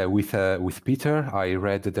show with Peter. I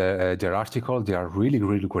read their article. They are really,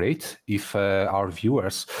 really great. If our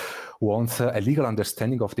viewers want a legal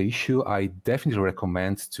understanding of the issue, I definitely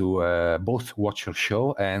recommend to both watch your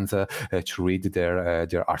show and to read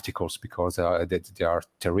their articles, because they are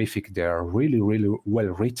terrific. They are really, really well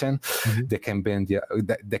written. Mm-hmm.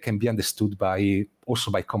 They can be understood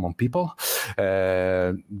also by common people.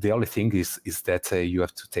 The only thing is that you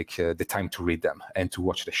have to take the time to read them and to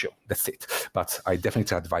watch the show. That's it. But I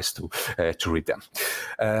definitely advise to read them.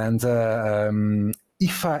 And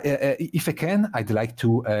if I can, I'd like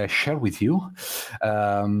to share with you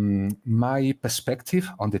my perspective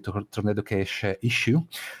on the TornadoCash issue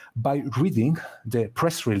by reading the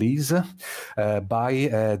press release by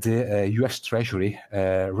the US Treasury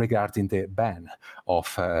regarding the ban of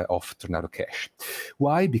TornadoCash.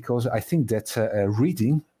 Why? Because I think that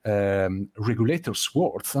reading regulators'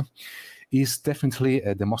 words is definitely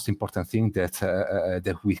the most important thing that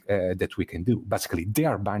we can do. Basically, they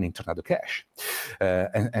are banning TornadoCash,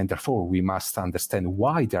 and therefore we must understand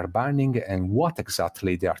why they are banning and what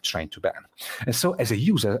exactly they are trying to ban. And so, as a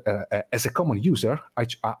user, as a common user, I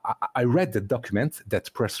read the document,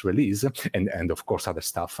 that press release, and of course other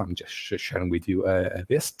stuff. I'm just sharing with you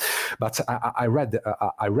this, but I read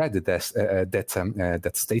that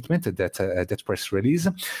statement, that press release,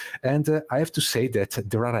 and I have to say that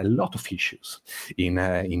there are a lot of issues in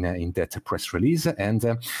that press release,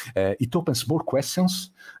 and it opens more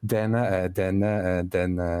questions than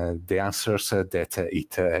the answers that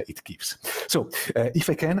it gives. So, if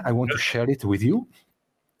I can, I want to share it with you.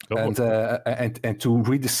 And to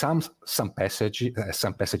read some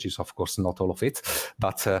passages, of course, not all of it,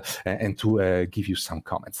 but and to give you some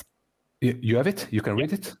comments. You have it? You can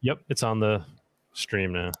read it? Yep, it's on the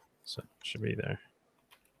stream now, so it should be there.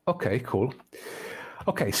 Okay, cool.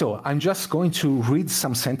 Okay, so I'm just going to read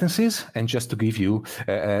some sentences and just to give you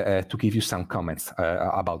some comments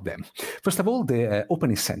about them. First of all, the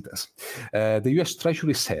opening sentence. The U.S.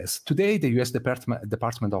 Treasury says today the U.S.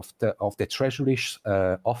 Department of the Treasury's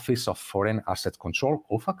Office of Foreign Asset Control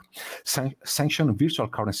 (OFAC) sanctioned virtual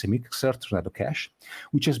currency mixer TornadoCash,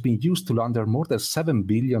 which has been used to launder more than $7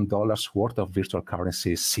 billion worth of virtual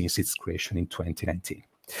currencies since its creation in 2019.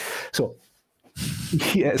 So.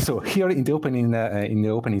 Yeah, so here in the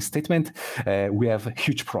opening statement, we have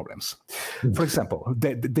huge problems. For example,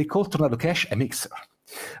 they call TornadoCash a mixer,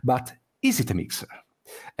 but is it a mixer?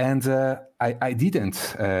 And I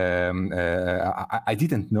didn't know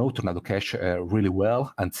TornadoCash really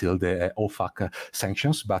well until the OFAC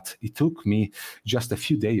sanctions, but it took me just a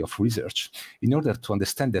few days of research in order to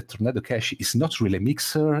understand that TornadoCash is not really a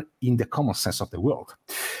mixer in the common sense of the word.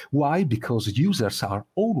 Why? Because users are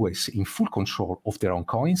always in full control of their own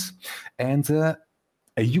coins, and a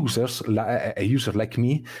user like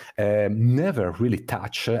me never really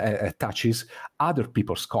touches other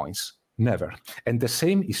people's coins. Never. And the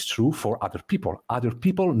same is true for other people. Other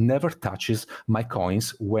people never touches my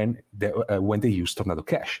coins when they use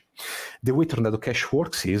TornadoCash. The way TornadoCash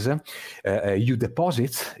works is you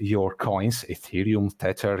deposit your coins, Ethereum,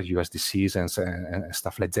 Tether, USDCs, and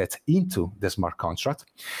stuff like that into the smart contract.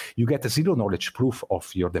 You get a zero-knowledge proof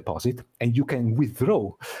of your deposit, and you can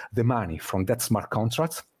withdraw the money from that smart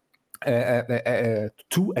contract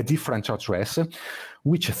to a different address,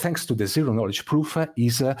 which, thanks to the zero-knowledge proof,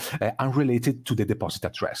 is unrelated to the deposit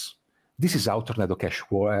address. This is how TornadoCash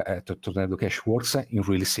works in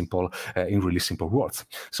really simple words.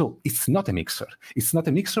 So it's not a mixer. It's not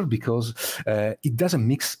a mixer because it doesn't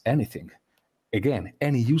mix anything. Again,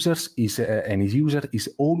 any user is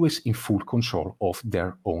always in full control of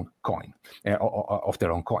their own coin, of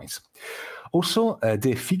their own coins. Also,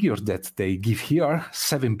 the figure that they give here,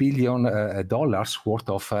 $7 billion worth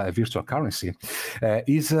of virtual currency,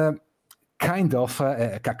 is kind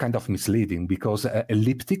of misleading, because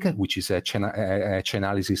Elliptic, which is a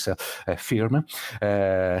Chainalysis firm,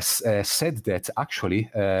 said that actually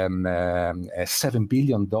 $7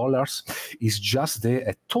 billion is just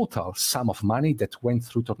the total sum of money that went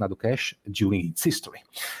through TornadoCash during its history,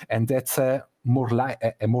 and that's a more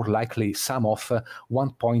likely sum of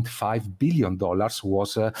 $1.5 billion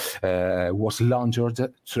was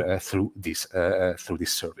laundered through this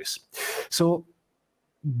service. So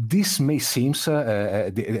this may seem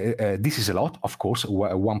this is a lot, of course.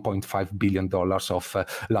 $1.5 billion of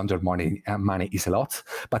laundered money is a lot,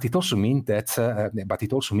 but it also means that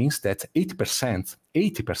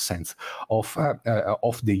 80%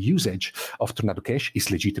 of the usage of TornadoCash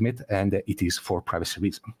is legitimate, and it is for privacy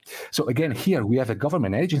reasons. So again, here we have a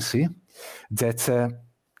government agency that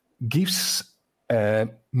gives a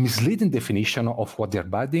misleading definition of what they're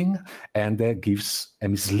budding, and gives a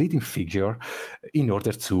misleading figure in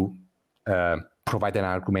order to provide an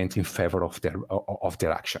argument in favor of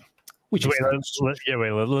their action.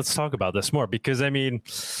 Let's talk about this more, because I mean,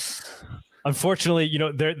 unfortunately,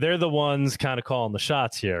 they're the ones kind of calling the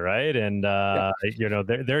shots here, right? And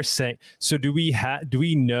they're saying. So do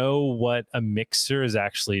we know what a mixer is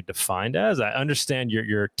actually defined as? I understand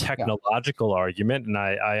your technological argument, and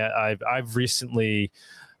I've recently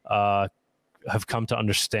have come to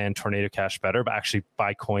understand TornadoCash better, but actually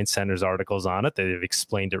by Coin Center's articles on it, they've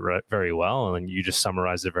explained it very well, and you just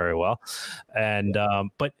summarized it very well. And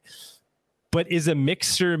but is a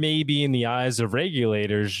mixer, maybe in the eyes of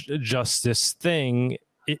regulators, just this thing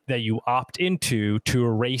that you opt into to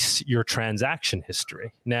erase your transaction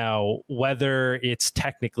history? Now, whether it's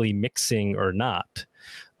technically mixing or not,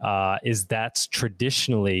 that's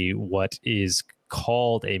traditionally what is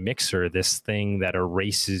called a mixer, this thing that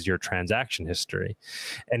erases your transaction history,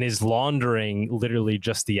 and is laundering literally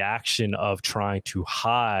just the action of trying to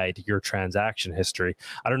hide your transaction history.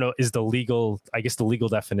 I don't know, I guess the legal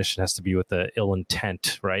definition has to be with the ill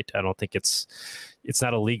intent, right? I don't think it's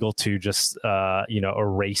not illegal to just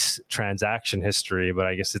erase transaction history, but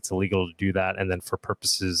I guess it's illegal to do that, and then for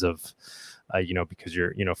purposes of because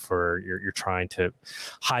you're trying to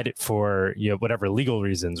hide it for whatever legal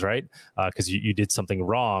reasons, right? Because you did something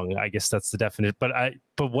wrong. I guess that's the definition. But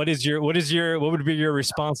what would be your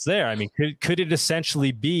response there? I mean, could it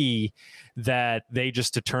essentially be that they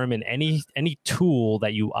just determine any tool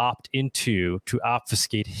that you opt into to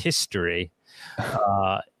obfuscate history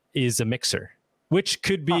is a mixer? Which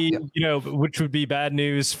could be, which would be bad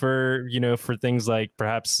news for, for things like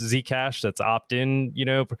perhaps Zcash that's opt-in,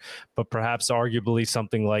 but perhaps arguably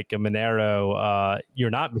something like a Monero, you're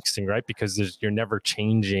not mixing, right? Because you're never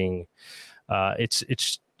changing.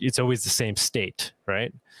 It's it's always the same state,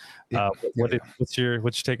 right? What's your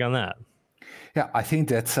take on that? Yeah, I think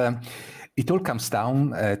that it all comes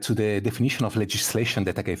down to the definition of legislation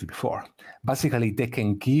that I gave before. Basically, they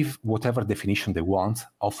can give whatever definition they want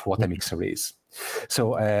of what a mixer is.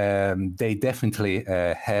 So they definitely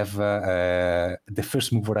have the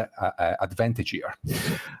first mover advantage here.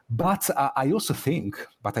 But I also think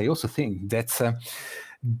that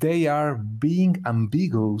they are being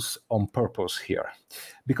ambiguous on purpose here.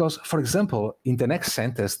 Because, for example, in the next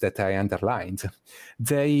sentence that I underlined,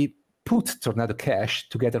 they put TornadoCash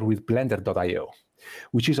together with Blender.io,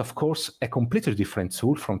 which is, of course, a completely different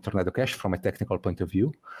tool from TornadoCash from a technical point of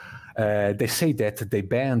view. They say that they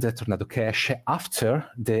banned TornadoCash after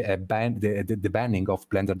the banning of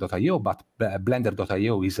Blender.io, but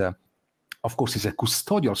Blender.io is of course, is a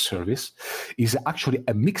custodial service, is actually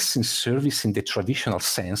a mixing service in the traditional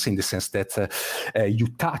sense, in the sense that you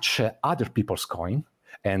touch other people's coin,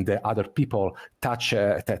 and other people touch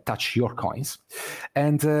your coins,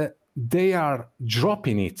 and they are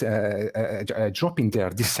dropping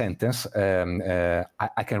this sentence.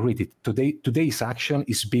 I can read it. Today's action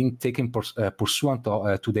is being taken pursuant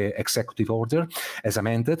to the executive order as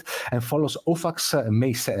amended and follows OFAC's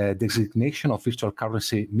May designation of virtual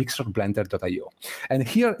currency mixer Blender.io. And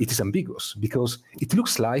here it is ambiguous because it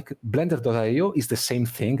looks like Blender.io is the same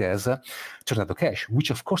thing as TornadoCash, which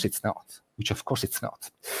of course it's not.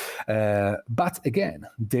 But again,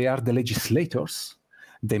 they are the legislators.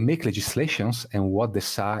 They make legislations and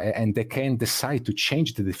they can decide to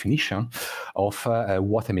change the definition of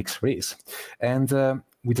what a mixer is. And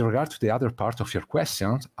with regard to the other part of your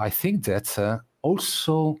question, I think that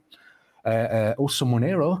also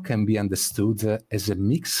Monero can be understood as a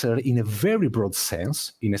mixer in a very broad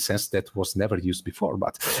sense, in a sense that was never used before,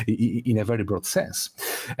 but in a very broad sense.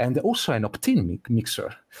 And also an opt-in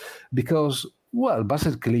mixer, because, well,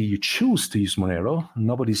 basically you choose to use Monero.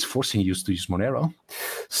 Nobody's forcing you to use Monero.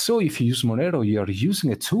 So if you use Monero, you're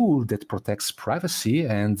using a tool that protects privacy.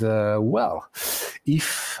 And, well,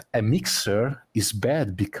 if a mixer is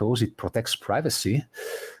bad because it protects privacy,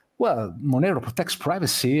 well, Monero protects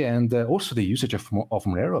privacy, and also the usage of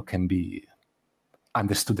Monero can be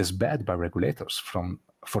understood as bad by regulators for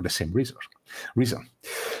the same reason.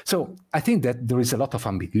 So I think that there is a lot of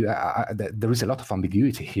ambiguity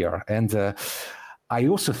here, and I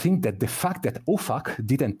also think that the fact that OFAC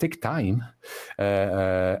didn't take time,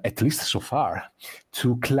 at least so far,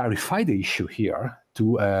 to clarify the issue here,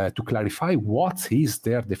 to clarify what is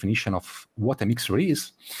their definition of what a mixer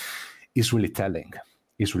is really telling.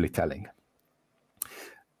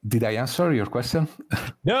 Did I answer your question?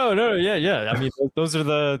 No, yeah. I mean, those are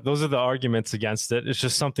the arguments against it. It's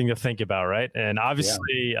just something to think about, right? And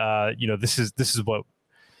obviously, this is what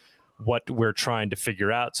we're trying to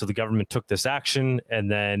figure out. So the government took this action,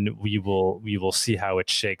 and then we will see how it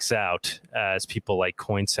shakes out as people like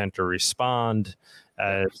Coin Center respond.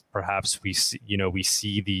 As perhaps we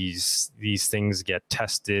see these things get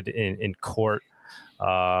tested in court.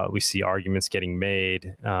 We see arguments getting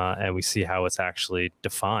made, and we see how it's actually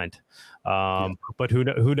defined. But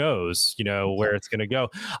who knows, where it's going to go.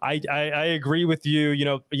 I agree with you,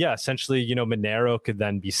 essentially, Monero could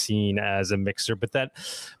then be seen as a mixer, but the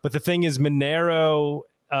thing is Monero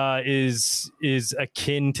is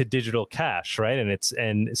akin to digital cash, right? And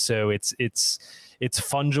so it's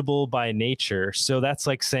fungible by nature. So that's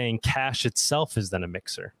like saying cash itself is then a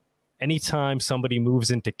mixer. Anytime somebody moves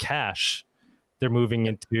into cash, they're moving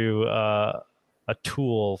into a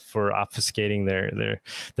tool for obfuscating their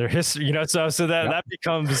history, so that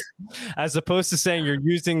becomes, as opposed to saying you're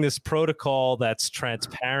using this protocol that's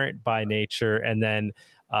transparent by nature, and then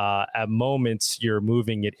at moments you're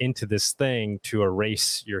moving it into this thing to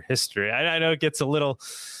erase your history. I know it gets a little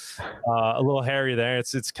hairy there.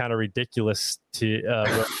 It's kind of ridiculous to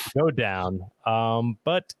go down,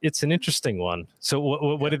 but it's an interesting one. So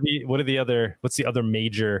what's the other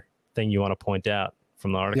major thing you want to point out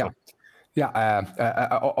from the article? Of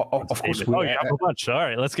course. You have a bunch. All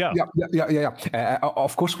right, let's go.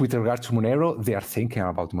 Of course, with regard to Monero, they are thinking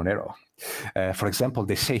about Monero. For example,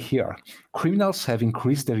 they say here, criminals have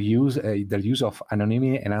increased their use of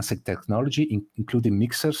anonymity-enhancing technology, including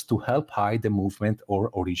mixers, to help hide the movement or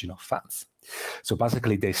origin of funds. So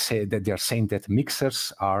basically, they are saying that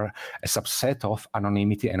mixers are a subset of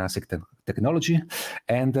anonymity-enhancing technology,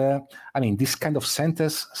 and this kind of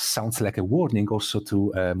sentence sounds like a warning also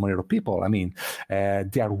to Monero people.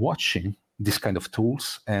 They are watching this kind of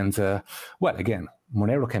tools, and well, again,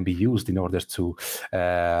 Monero can be used in order to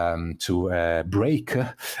break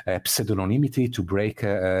pseudonymity, to break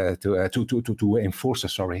to enforce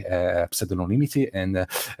pseudonymity, and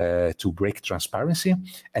to break transparency,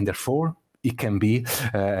 and therefore it can be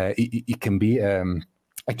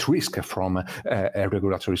at risk from a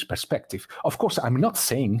regulatory perspective. Of course, I'm not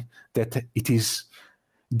saying that it is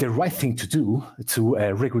the right thing to do to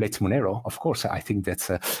regulate Monero. Of course, I think that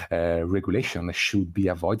regulation should be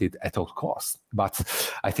avoided at all costs. But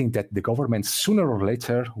I think that the government sooner or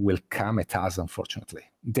later will come at us. Unfortunately,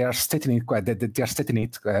 they are stating it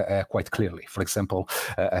quite clearly. For example,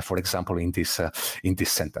 in this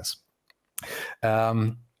sentence.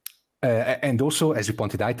 And also, as you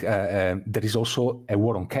pointed out, there is also a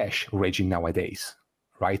war on cash raging nowadays.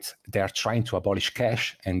 Right? They are trying to abolish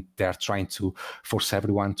cash, and they are trying to force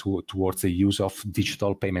everyone towards the use of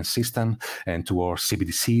digital payment system and towards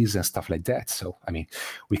CBDCs and stuff like that. So, I mean,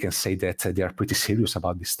 we can say that they are pretty serious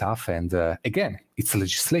about this stuff. And again, it's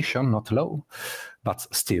legislation, not law, but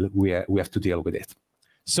still we have to deal with it.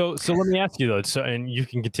 So let me ask you though. So, and you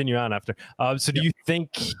can continue on after. So, do you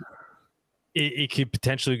think it could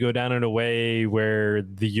potentially go down in a way where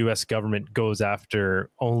the U.S. government goes after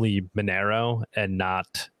only Monero and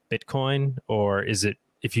not Bitcoin? Or is it,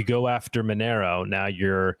 if you go after Monero, now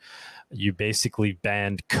you basically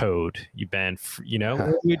banned code, you banned,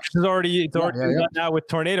 which is already done now with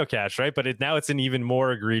TornadoCash, right? But now it's an even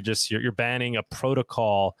more egregious. You're banning a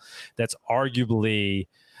protocol that's arguably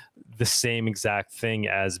the same exact thing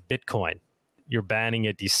as Bitcoin. You're banning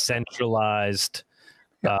a decentralized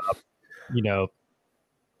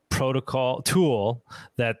protocol tool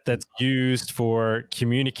that's used for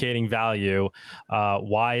communicating value. How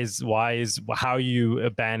are you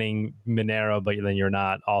banning Monero, but then you're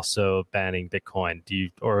not also banning Bitcoin?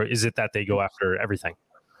 Or is it that they go after everything?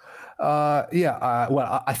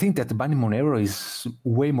 Well, I think that banning Monero is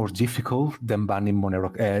way more difficult than banning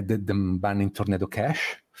TornadoCash,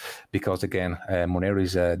 because again, Monero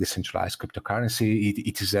is a decentralized cryptocurrency.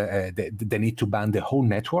 It is they need to ban the whole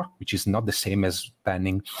network, which is not the same as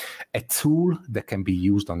banning a tool that can be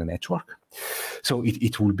used on the network. So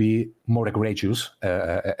it will be more egregious,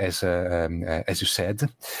 as you said.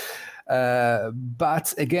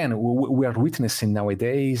 But again, we are witnessing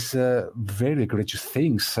nowadays very egregious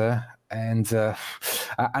things, and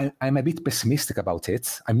I'm a bit pessimistic about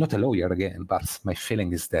it. I'm not a lawyer again, but my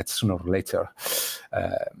feeling is that sooner or later,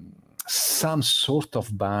 some sort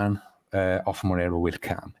of ban of Monero will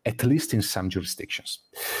come, at least in some jurisdictions.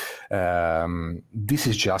 This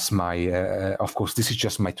is just my, of course, this is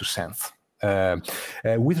just my 2 cents.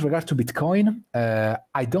 With regard to Bitcoin,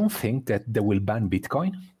 I don't think that they will ban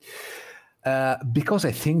Bitcoin, because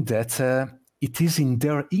I think that it is in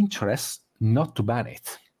their interest not to ban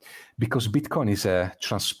it, because Bitcoin is a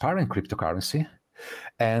transparent cryptocurrency,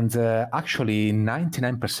 and actually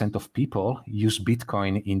 99% of people use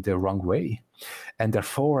Bitcoin in the wrong way. And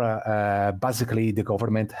therefore, basically, the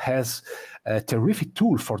government has a terrific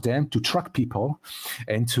tool for them to track people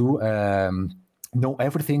and to know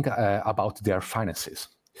everything about their finances.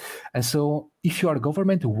 And so if you are a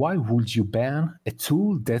government, why would you ban a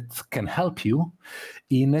tool that can help you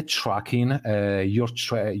in tracking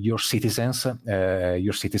your citizens'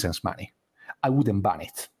 money? I wouldn't ban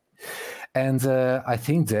it. And I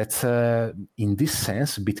think that in this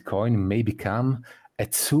sense, Bitcoin may become a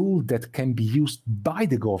tool that can be used by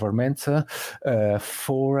the government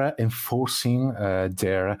for enforcing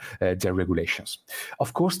their regulations.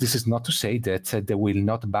 Of course, this is not to say that they will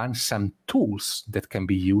not ban some tools that can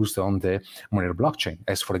be used on the Monero blockchain,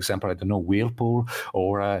 as for example, I don't know, Whirlpool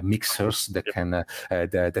or mixers that can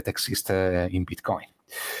that exist in Bitcoin.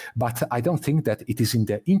 But I don't think that it is in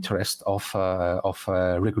the interest of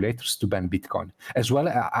regulators to ban Bitcoin. As well,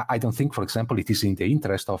 I don't think, for example, it is in the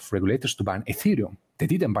interest of regulators to ban Ethereum. They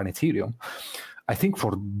didn't ban Ethereum, I think,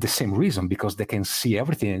 for the same reason, because they can see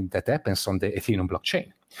everything that happens on the Ethereum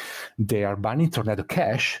blockchain. They are banning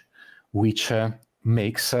TornadoCash, which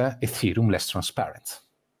makes Ethereum less transparent.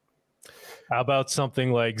 How about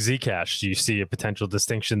something like Zcash? Do you see a potential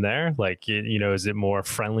distinction there? Like, is it more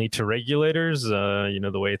friendly to regulators,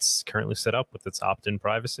 the way it's currently set up with its opt-in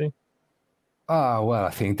privacy? Well, I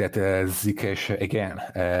think that Zcash, again,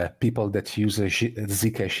 people that use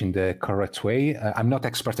Zcash in the correct way, I'm not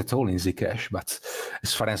expert at all in Zcash, but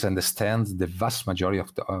as far as I understand, the vast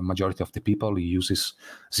majority of the people uses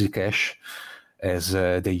Zcash as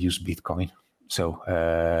they use Bitcoin. So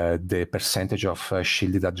the percentage of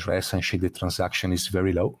shielded address and shielded transaction is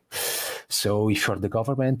very low. So if you're the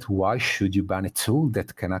government, why should you ban a tool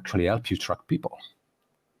that can actually help you track people?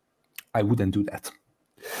 I wouldn't do that.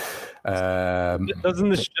 Doesn't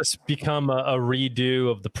this just become a redo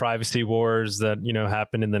of the privacy wars that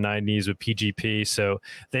happened in the 90s with PGP? So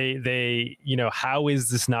they how is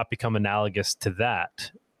this not become analogous to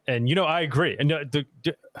that? And I agree. And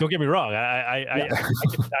don't get me wrong.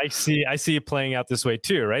 I see it playing out this way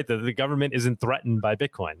too, right? The government isn't threatened by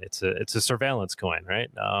Bitcoin. It's a surveillance coin, right?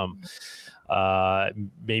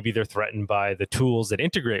 Maybe they're threatened by the tools that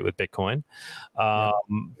integrate with Bitcoin.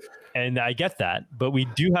 And I get that, but we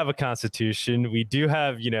do have a constitution. We do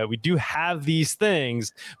have, these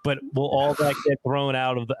things, but will all that get thrown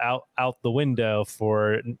out the window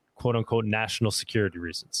for quote unquote national security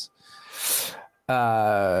reasons?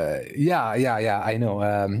 Yeah, I know.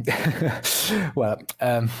 Well,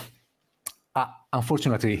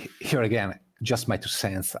 unfortunately, here again, just my 2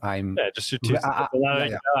 cents. Just your 2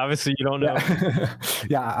 cents. Obviously, you don't know.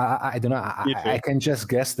 I don't know. I can just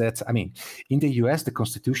guess that. I mean, in the US, the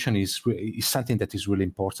Constitution is something that is really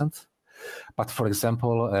important. But for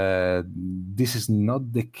example, this is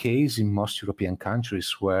not the case in most European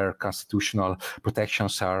countries where constitutional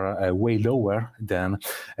protections are way lower than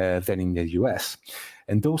in the US.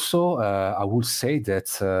 And also, I would say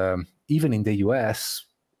that even in the US,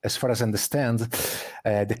 as far as I understand,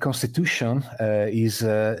 the Constitution is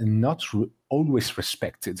not always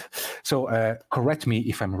respected. So correct me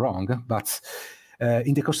if I'm wrong, but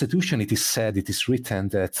in the Constitution, it is written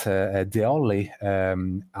that the only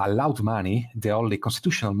allowed money, the only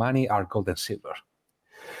constitutional money are gold and silver,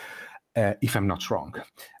 if I'm not wrong.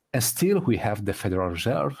 And still we have the Federal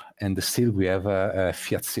Reserve, and still we have a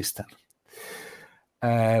fiat system,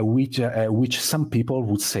 which some people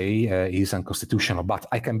would say is unconstitutional, but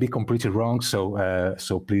I can be completely wrong.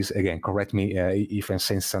 So please, again, correct me if I'm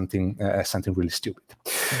saying something really stupid.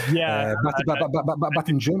 Yeah, but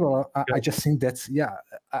in general, I just think that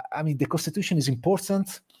I mean the Constitution is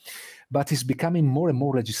important, but it's becoming more and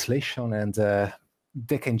more legislation, and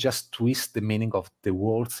they can just twist the meaning of the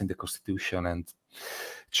words in the Constitution and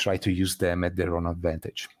try to use them at their own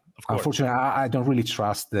advantage. Unfortunately, I don't really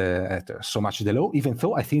trust so much the law, even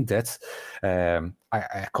though I think that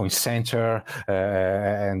Coin Center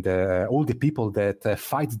and all the people that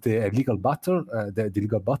fight the legal battle, the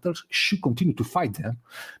legal battles, should continue to fight them,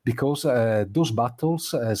 because those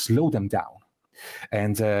battles slow them down.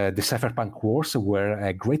 And the cypherpunk wars were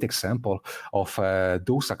a great example of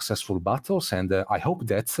those successful battles, and I hope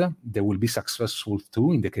that they will be successful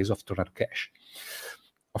too in the case of TornadoCash,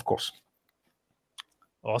 of course.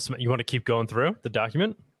 Awesome. You want to keep going through the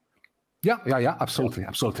document? Yeah, absolutely.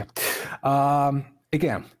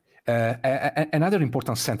 Again, another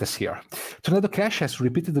important sentence here. TornadoCash has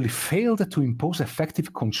repeatedly failed to impose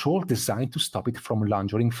effective control designed to stop it from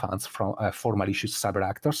laundering funds for malicious cyber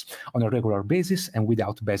actors on a regular basis and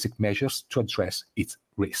without basic measures to address its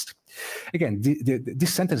risk. Again,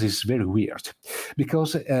 this sentence is very weird,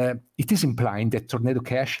 because it is implying that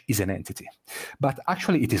TornadoCash is an entity, but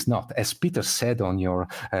actually it is not. As Peter said on your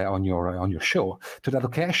show,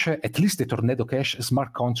 TornadoCash, at least the TornadoCash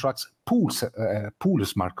smart contracts, pool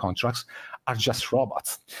smart contracts, are just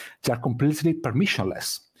robots. They are completely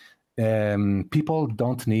permissionless. People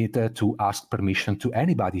don't need to ask permission to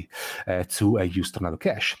anybody to use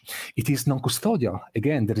TornadoCash. It is non-custodial.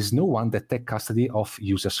 Again, there is no one that takes custody of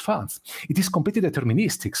users' funds. It is completely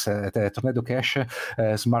deterministic. The TornadoCash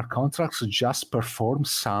smart contracts just perform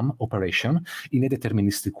some operation in a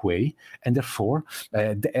deterministic way, and therefore,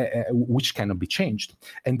 which cannot be changed.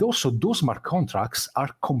 And also, those smart contracts are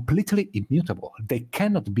completely immutable. They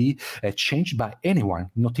cannot be changed by anyone,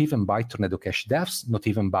 not even by TornadoCash devs, not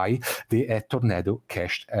even by the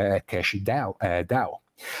TornadoCash DAO.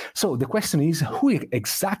 So the question is, who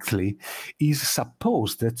exactly is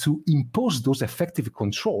supposed to impose those effective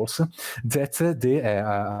controls that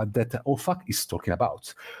that OFAC is talking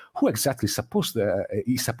about? Who exactly is supposed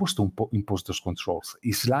to impose those controls?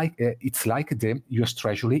 It's like the U.S.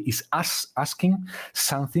 Treasury is asking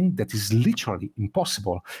something that is literally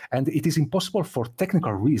impossible, and it is impossible for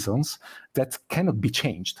technical reasons that cannot be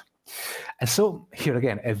changed. And so here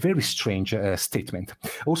again, a very strange statement.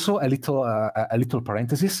 Also, a little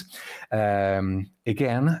parenthesis.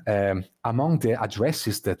 Again, among the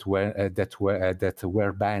addresses that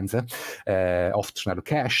were banned of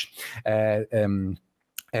TornadoCash,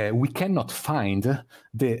 we cannot find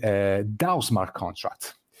the DAO smart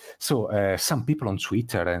contract. So some people on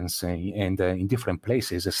Twitter and in different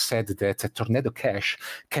places said that TornadoCash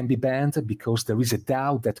can be banned because there is a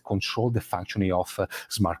DAO that controls the functioning of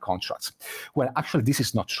smart contracts. Well, actually, this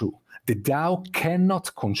is not true. The DAO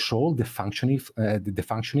cannot control the functioning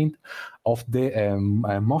of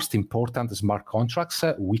the most important smart contracts,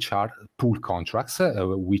 which are pool contracts,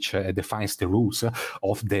 which defines the rules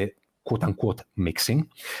of the quote-unquote mixing.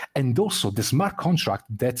 And also the smart contract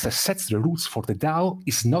that sets the rules for the DAO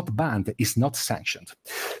is not banned, is not sanctioned.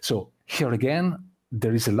 So here again,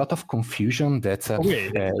 there is a lot of confusion that...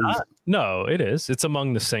 No, it is. It's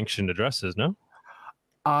among the sanctioned addresses, no?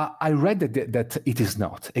 I read that it is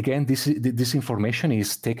not. Again, this information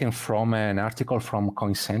is taken from an article from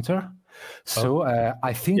CoinCenter. So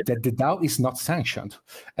I think that the DAO is not sanctioned.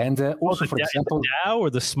 And also, for example... The DAO or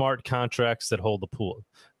the smart contracts that hold the pool?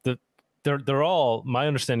 They're all, my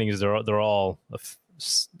understanding is they're all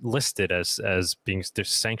listed as being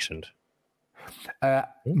sanctioned.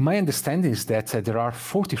 My understanding is that there are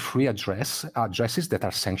 43 addresses that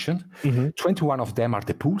are sanctioned. 21 of them are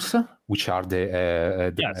the pools, which are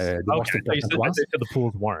the most important ones. The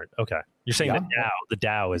pools weren't. Okay. You're saying the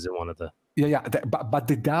DAO isn't one of the... Yeah, but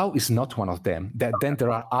the DAO is not one of them. Then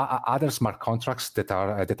there are other smart contracts that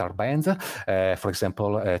are banned. For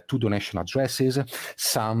example, 2 donation addresses,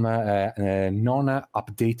 some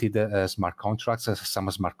non-updated smart contracts, some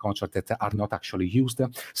smart contracts that are not actually used,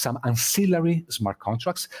 some ancillary smart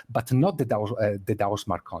contracts, but not the DAO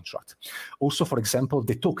smart contract. Also, for example,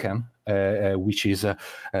 the token, which is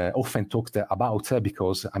often talked about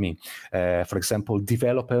because, I mean, for example,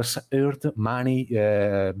 developers earned money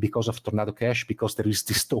because of TornadoCash, because there is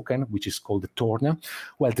this token which is called the Torna.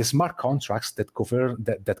 Well, the smart contracts that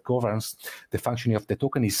governs the functioning of the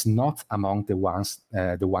token is not among the ones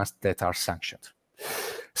that are sanctioned.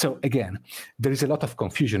 So again, there is a lot of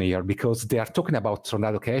confusion here because they are talking about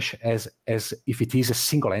TornadoCash as if it is a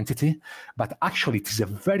single entity, but actually it is a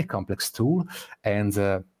very complex tool, and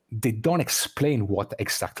they don't explain what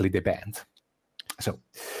exactly they banned. So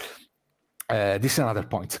this is another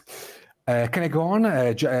point. Can I go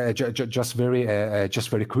on just very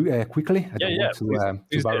quickly? I don't want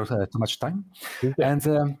to borrow too much time.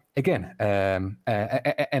 And again,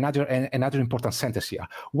 another important sentence here.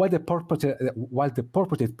 While the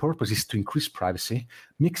purported purpose is to increase privacy,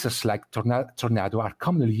 mixers like Tornado are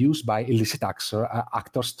commonly used by illicit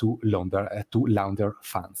actors to launder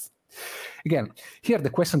funds. Again, here the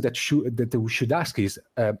question that we should ask is,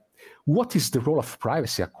 what is the role of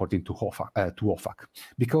privacy according to OFAC?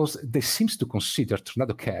 Because they seems to consider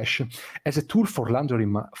TornadoCash as a tool for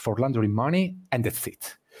laundering money, and that's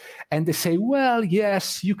it. And they say, well,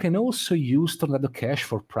 yes, you can also use TornadoCash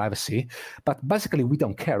for privacy, but basically we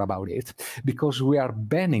don't care about it because we are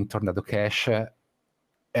banning TornadoCash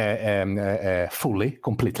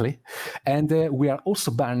completely, and we are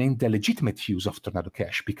also banning the legitimate use of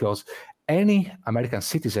TornadoCash because any American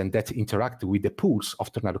citizen that interacts with the pools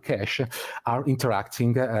of TornadoCash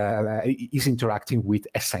is interacting with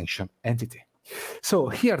a sanctioned entity. So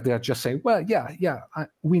here they are just saying, well,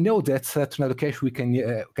 we know that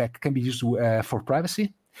TornadoCash can be used for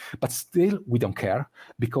privacy, but still we don't care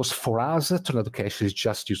because for us TornadoCash is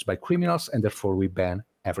just used by criminals, and therefore we ban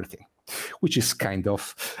everything, which is kind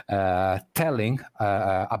of telling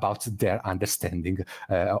about their understanding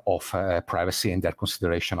of privacy and their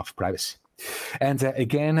consideration of privacy. And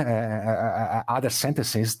again, other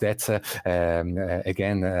sentences that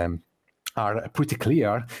are pretty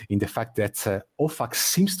clear in the fact that OFAC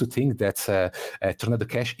seems to think that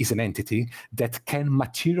TornadoCash is an entity that can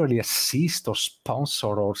materially assist or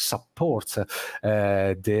sponsor or support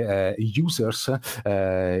the users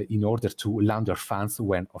in order to launder funds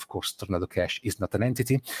when, of course, TornadoCash is not an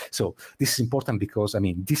entity. So this is important because, I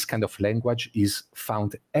mean, this kind of language is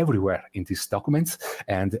found everywhere in these documents.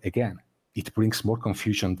 And again, it brings more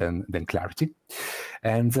confusion than clarity.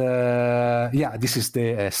 And this is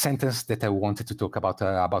the sentence that I wanted to talk about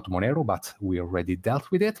Monero, but we already dealt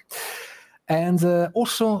with it. And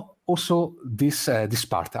also this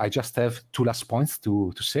part, I just have 2 last points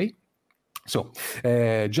to say. So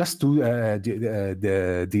just to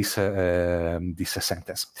this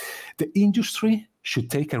sentence, the industry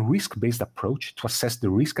should take a risk-based approach to assess the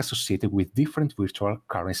risk associated with different virtual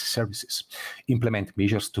currency services, implement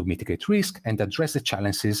measures to mitigate risk, and address the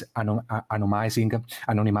challenges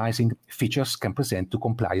anonymizing features can present to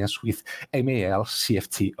compliance with MAL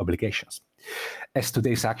CFT obligations. As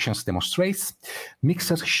today's actions demonstrate,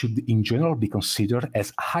 mixers should in general be considered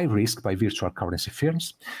as high risk by virtual currency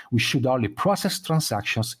firms. We should only process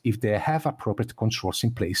transactions if they have appropriate controls in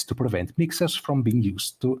place to prevent mixers from being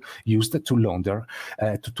used to launder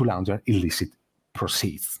illicit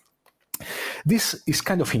proceeds. This is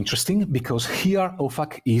kind of interesting because here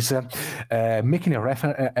OFAC is making a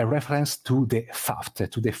reference to the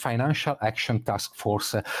FAFT, to the Financial Action Task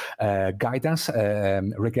Force guidance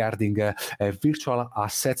regarding virtual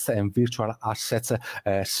assets and virtual assets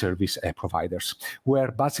service providers,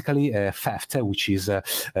 where basically FAFT, which is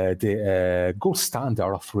the gold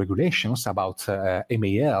standard of regulations about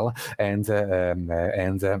MAL and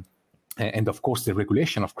of course the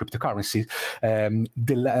regulation of cryptocurrency,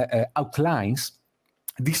 outlines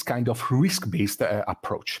this kind of risk-based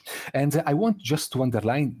approach. And I want just to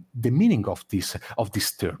underline the meaning of this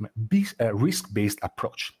term, risk-based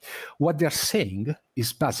approach. What they're saying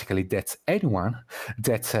is basically that anyone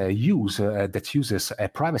that uses a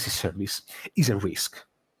privacy service is a risk.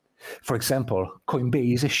 For example,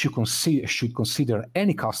 Coinbase should consider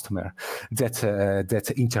any customer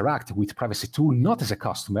that interact with privacy tool not as a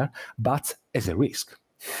customer but as a risk.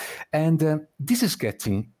 And this is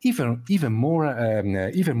getting even more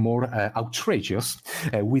outrageous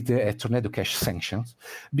with the TornadoCash sanctions,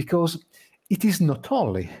 because it is not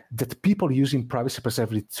only that people using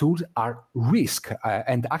privacy-preserving tools are risk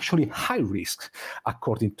and actually high risk,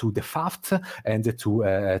 according to the FAFT and to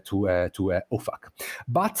OFAC,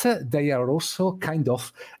 but they are also kind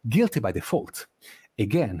of guilty by default.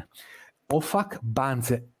 Again, OFAC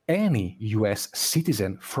bans any US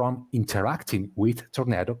citizen from interacting with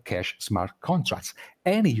TornadoCash smart contracts,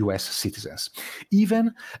 any US citizens,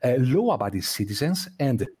 even law-abiding citizens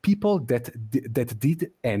and people that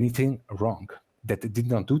did anything wrong, that did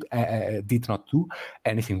not do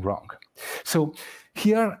anything wrong. So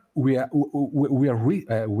here we are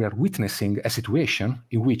witnessing a situation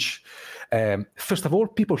in which, first of all,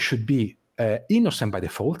 people should be innocent by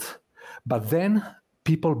default, but then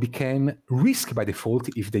people became risk by default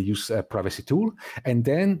if they use a privacy tool, and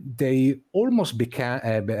then they almost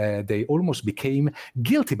became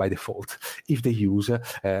guilty by default if they use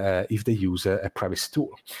a privacy tool,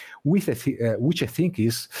 which I think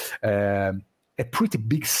is a pretty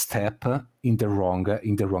big step in the wrong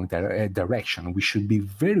direction. We should be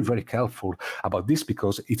very, very careful about this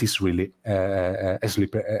because it is really a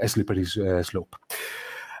slippery slope.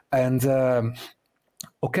 And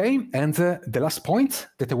okay, and the last point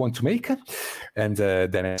that I want to make, and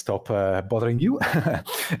then I stop bothering you.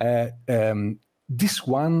 This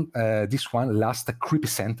one last creepy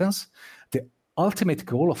sentence. The ultimate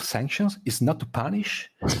goal of sanctions is not to punish,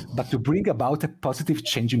 but to bring about a positive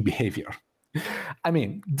change in behavior. I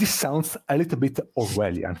mean, this sounds a little bit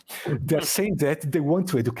Orwellian. They're saying that they want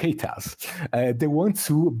to educate us. They want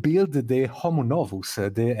to build the homo novus,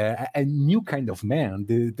 a new kind of man.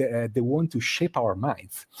 They want to shape our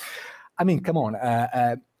minds. I mean, come on.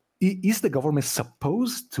 Is the government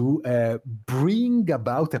supposed to bring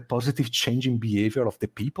about a positive change in behavior of the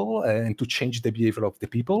people and to change the behavior of the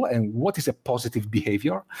people? And what is a positive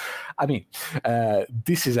behavior? I mean,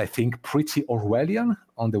 this is, I think, pretty Orwellian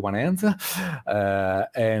on the one hand.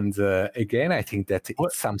 And again, I think that it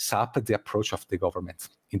sums up the approach of the government.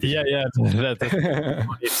 They're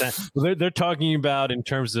talking about in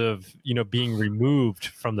terms of, being removed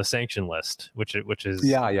from the sanction list, which is...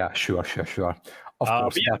 Yeah, sure. Of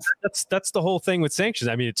course, that's the whole thing with sanctions.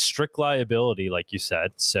 I mean, it's strict liability, like you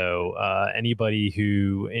said. So anybody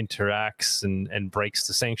who interacts and breaks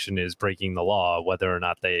the sanction is breaking the law, whether or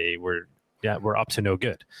not they were up to no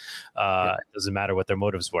good. It doesn't matter what their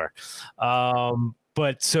motives were.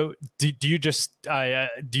 But so do you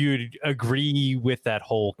agree with that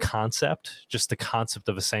whole concept, just the concept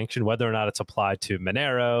of a sanction, whether or not it's applied to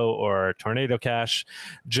Monero or TornadoCash?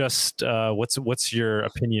 Just what's your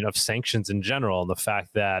opinion of sanctions in general and the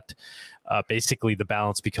fact that basically the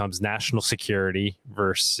balance becomes national security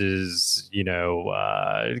versus,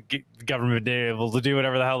 government being able to do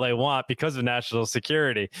whatever the hell they want because of national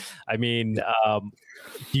security? I mean,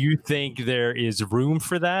 do you think there is room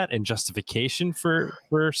for that and justification for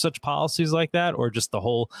such policies like that, or just the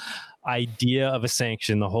whole idea of a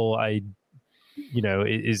sanction, the whole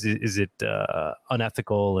is it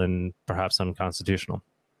unethical and perhaps unconstitutional?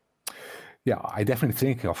 Yeah, I definitely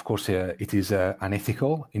think, of course, it is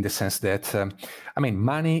unethical in the sense that,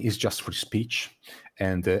 money is just free speech,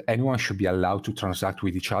 and anyone should be allowed to transact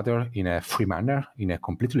with each other in a free manner, in a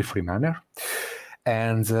completely free manner.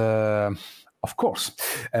 And of course,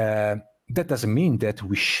 that doesn't mean that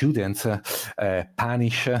we shouldn't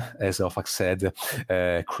punish, as OFAC said,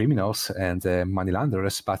 criminals and money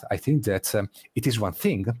launderers. But I think that it is one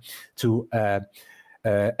thing to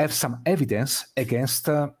have some evidence against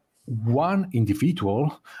one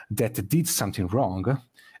individual that did something wrong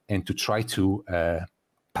and to try to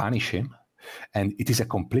punish him And it is a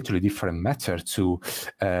completely different matter to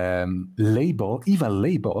label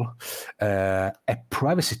a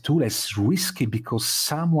privacy tool as risky because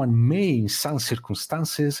someone may, in some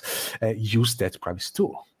circumstances, use that privacy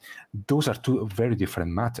tool. Those are two very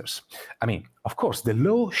different matters. I mean, of course, the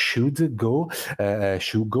law should go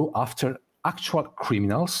after actual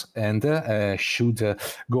criminals and should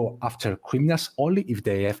go after criminals only if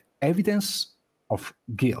they have evidence of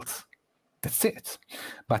guilt. That's it.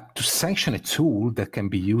 But to sanction a tool that can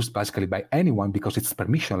be used basically by anyone because it's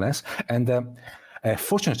permissionless and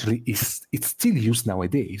fortunately, it's still used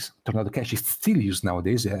nowadays. TornadoCash is still used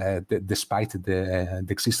nowadays, despite the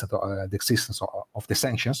existence of the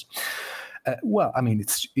sanctions. Well, I mean,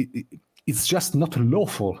 it's just not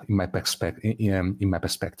lawful in my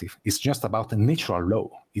perspective. It's just about natural law.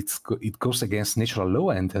 It goes against natural law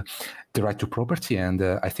and the right to property, and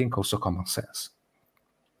I think also common sense.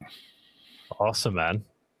 Awesome, man.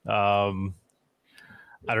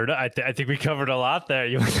 I don't know. I think we covered a lot there.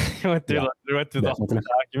 You went through the whole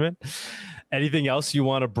document. Anything else you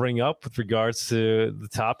want to bring up with regards to the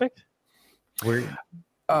topic?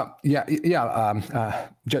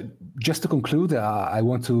 Just to conclude, I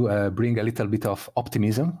want to bring a little bit of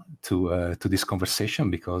optimism to this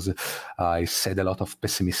conversation because I said a lot of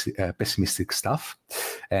pessimistic stuff,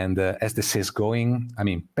 and as the say's going, I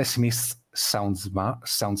mean, pessimists sound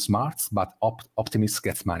smart, but optimists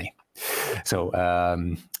get money. So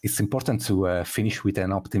it's important to finish with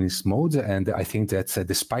an optimist mode, and I think that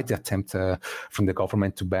despite the attempt from the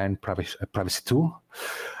government to ban privacy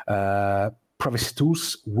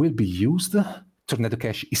tools will be used.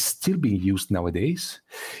 TornadoCash is still being used nowadays.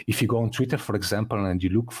 If you go on Twitter, for example, and you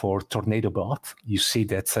look for TornadoBot, you see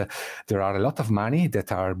that there are a lot of money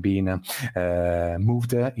that are being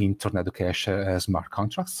moved in TornadoCash smart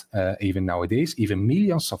contracts, even nowadays, even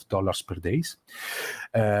millions of dollars per day.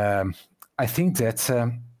 I think that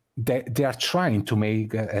they are trying to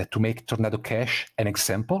make TornadoCash an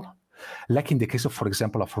example, like in the case of, for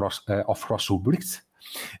example, of Ross Ulbricht.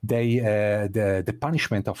 The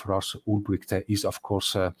punishment of Ross Ulbricht is, of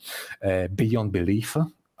course, beyond belief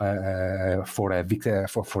for a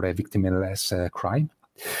victimless crime.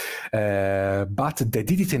 But they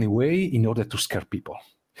did it anyway in order to scare people.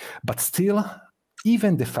 But still,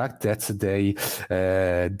 even the fact that they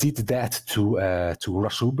did that to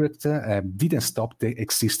Ross Ulbricht didn't stop the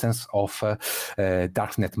existence of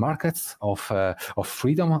darknet markets, of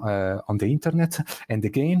freedom on the internet. And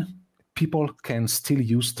again, people can still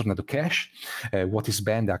use TornadoCash. What is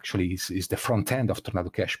banned actually is the front end of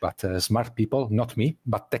TornadoCash, but smart people, not me,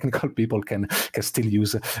 but technical people can still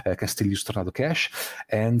use TornadoCash.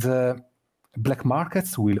 And black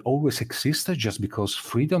markets will always exist just because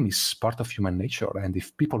freedom is part of human nature. And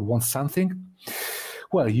if people want something,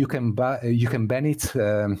 well, you can ban it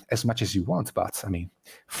as much as you want. But I mean,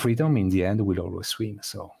 freedom in the end will always win.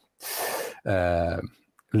 So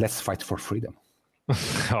let's fight for freedom.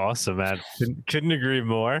 Awesome, man. Couldn't agree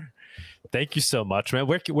more. Thank you so much, man.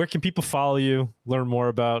 Where can people follow you, learn more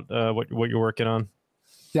about what you're working on?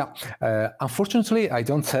 Yeah, unfortunately, I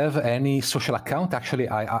don't have any social account. Actually,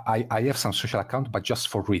 I have some social account, but just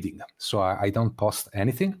for reading. So I don't post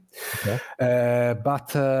anything. Okay.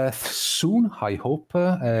 But soon, I hope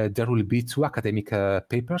there will be 2 academic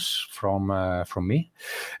papers from me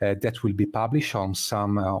that will be published on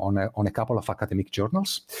a couple of academic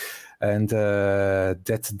journals. And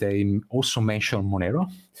that they also mention Monero.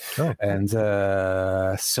 Oh. And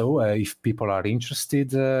so if people are interested,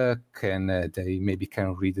 they maybe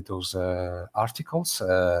can read those articles.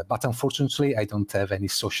 But unfortunately, I don't have any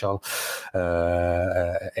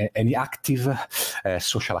any active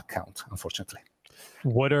social account, unfortunately.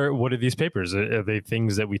 What are these papers? Are they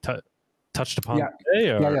things that we touched upon today?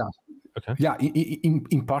 Or? Yeah. Okay. Yeah,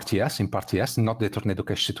 in part yes, not the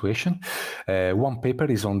TornadoCash situation. One paper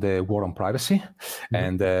is on the war on privacy,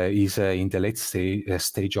 and is in the late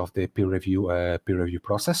stage of the peer review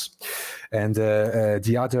process. And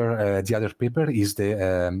the other paper is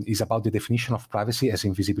about the definition of privacy as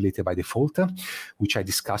invisibility by default, which I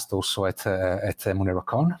discussed also at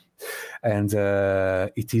Monerokon. And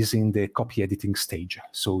it is in the copy editing stage,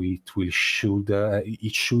 so it should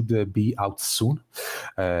be out soon.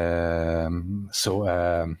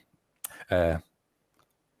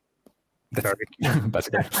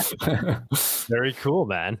 Very cool,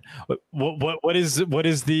 man. What is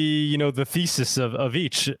the the thesis of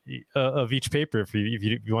each paper? If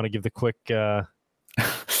you want to give the quick.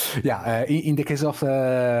 In the case of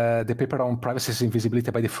the paper on privacy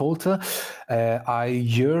invisibility by default, I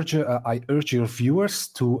urge your viewers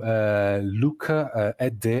to look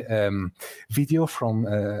at the video from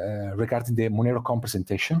regarding the Monerokon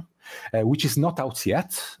presentation, which is not out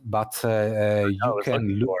yet, but you can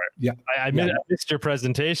look. Yeah, I missed your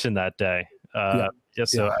presentation that day. I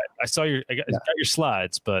saw I got your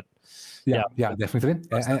slides, but. Yeah, definitely.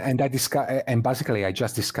 And basically, I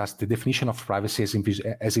just discussed the definition of privacy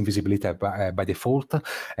as invisibility by default,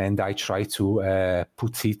 and I try to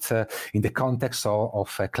put it in the context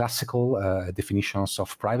of classical definitions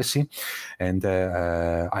of privacy, and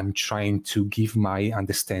I'm trying to give my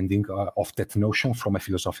understanding of that notion from a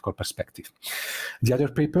philosophical perspective. The other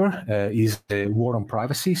paper is the War on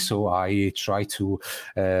Privacy, so I try to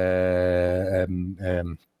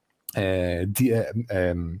I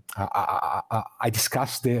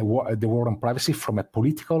discussed the war on privacy from a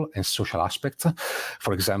political and social aspect.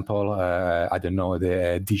 For example, I don't know,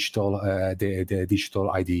 the digital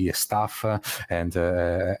ID stuff and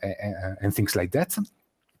things like that.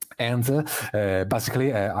 And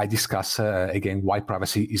basically, I discuss again why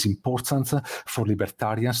privacy is important for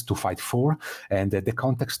libertarians to fight for. And the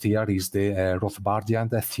context here is the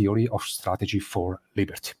Rothbardian theory of strategy for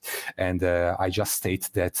liberty. And I just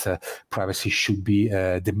state that privacy should be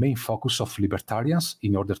the main focus of libertarians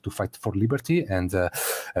in order to fight for liberty. And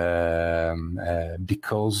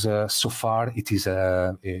because so far it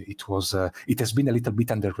has been a little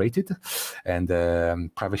bit underrated,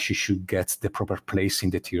 and privacy should get the proper place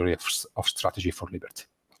in the theory of strategy for liberty.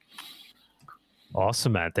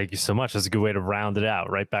 Awesome, man. Thank you so much. That's a good way to round it out,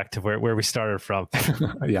 right back to where we started from.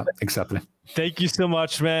 Yeah, exactly. Thank you so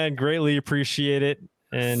much, man. Greatly appreciate it.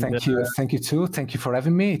 And thank you too. Thank you for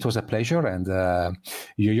having me. It was a pleasure, and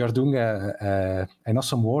you're doing an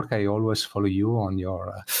awesome work. I always follow you on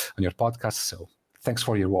your podcast. So thanks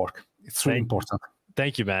for your work. It's really important.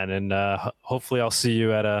 Thank you, man. And hopefully I'll see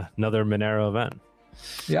you at another Monero event.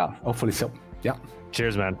 Yeah, hopefully so. Yeah.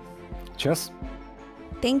 Cheers, man. Cheers.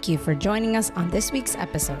 Thank you for joining us on this week's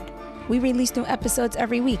episode. We release new episodes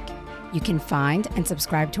every week. You can find and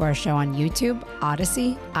subscribe to our show on YouTube,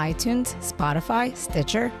 Odyssey, iTunes, Spotify,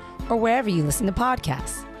 Stitcher, or wherever you listen to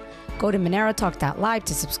podcasts. Go to monerotalk.live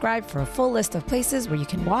to subscribe for a full list of places where you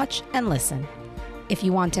can watch and listen. If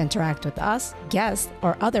you want to interact with us, guests,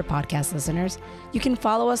 or other podcast listeners, you can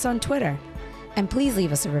follow us on Twitter. And please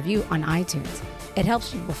leave us a review on iTunes. It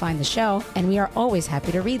helps people find the show, and we are always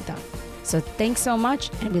happy to read them. So thanks so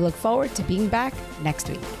much, and we look forward to being back next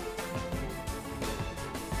week.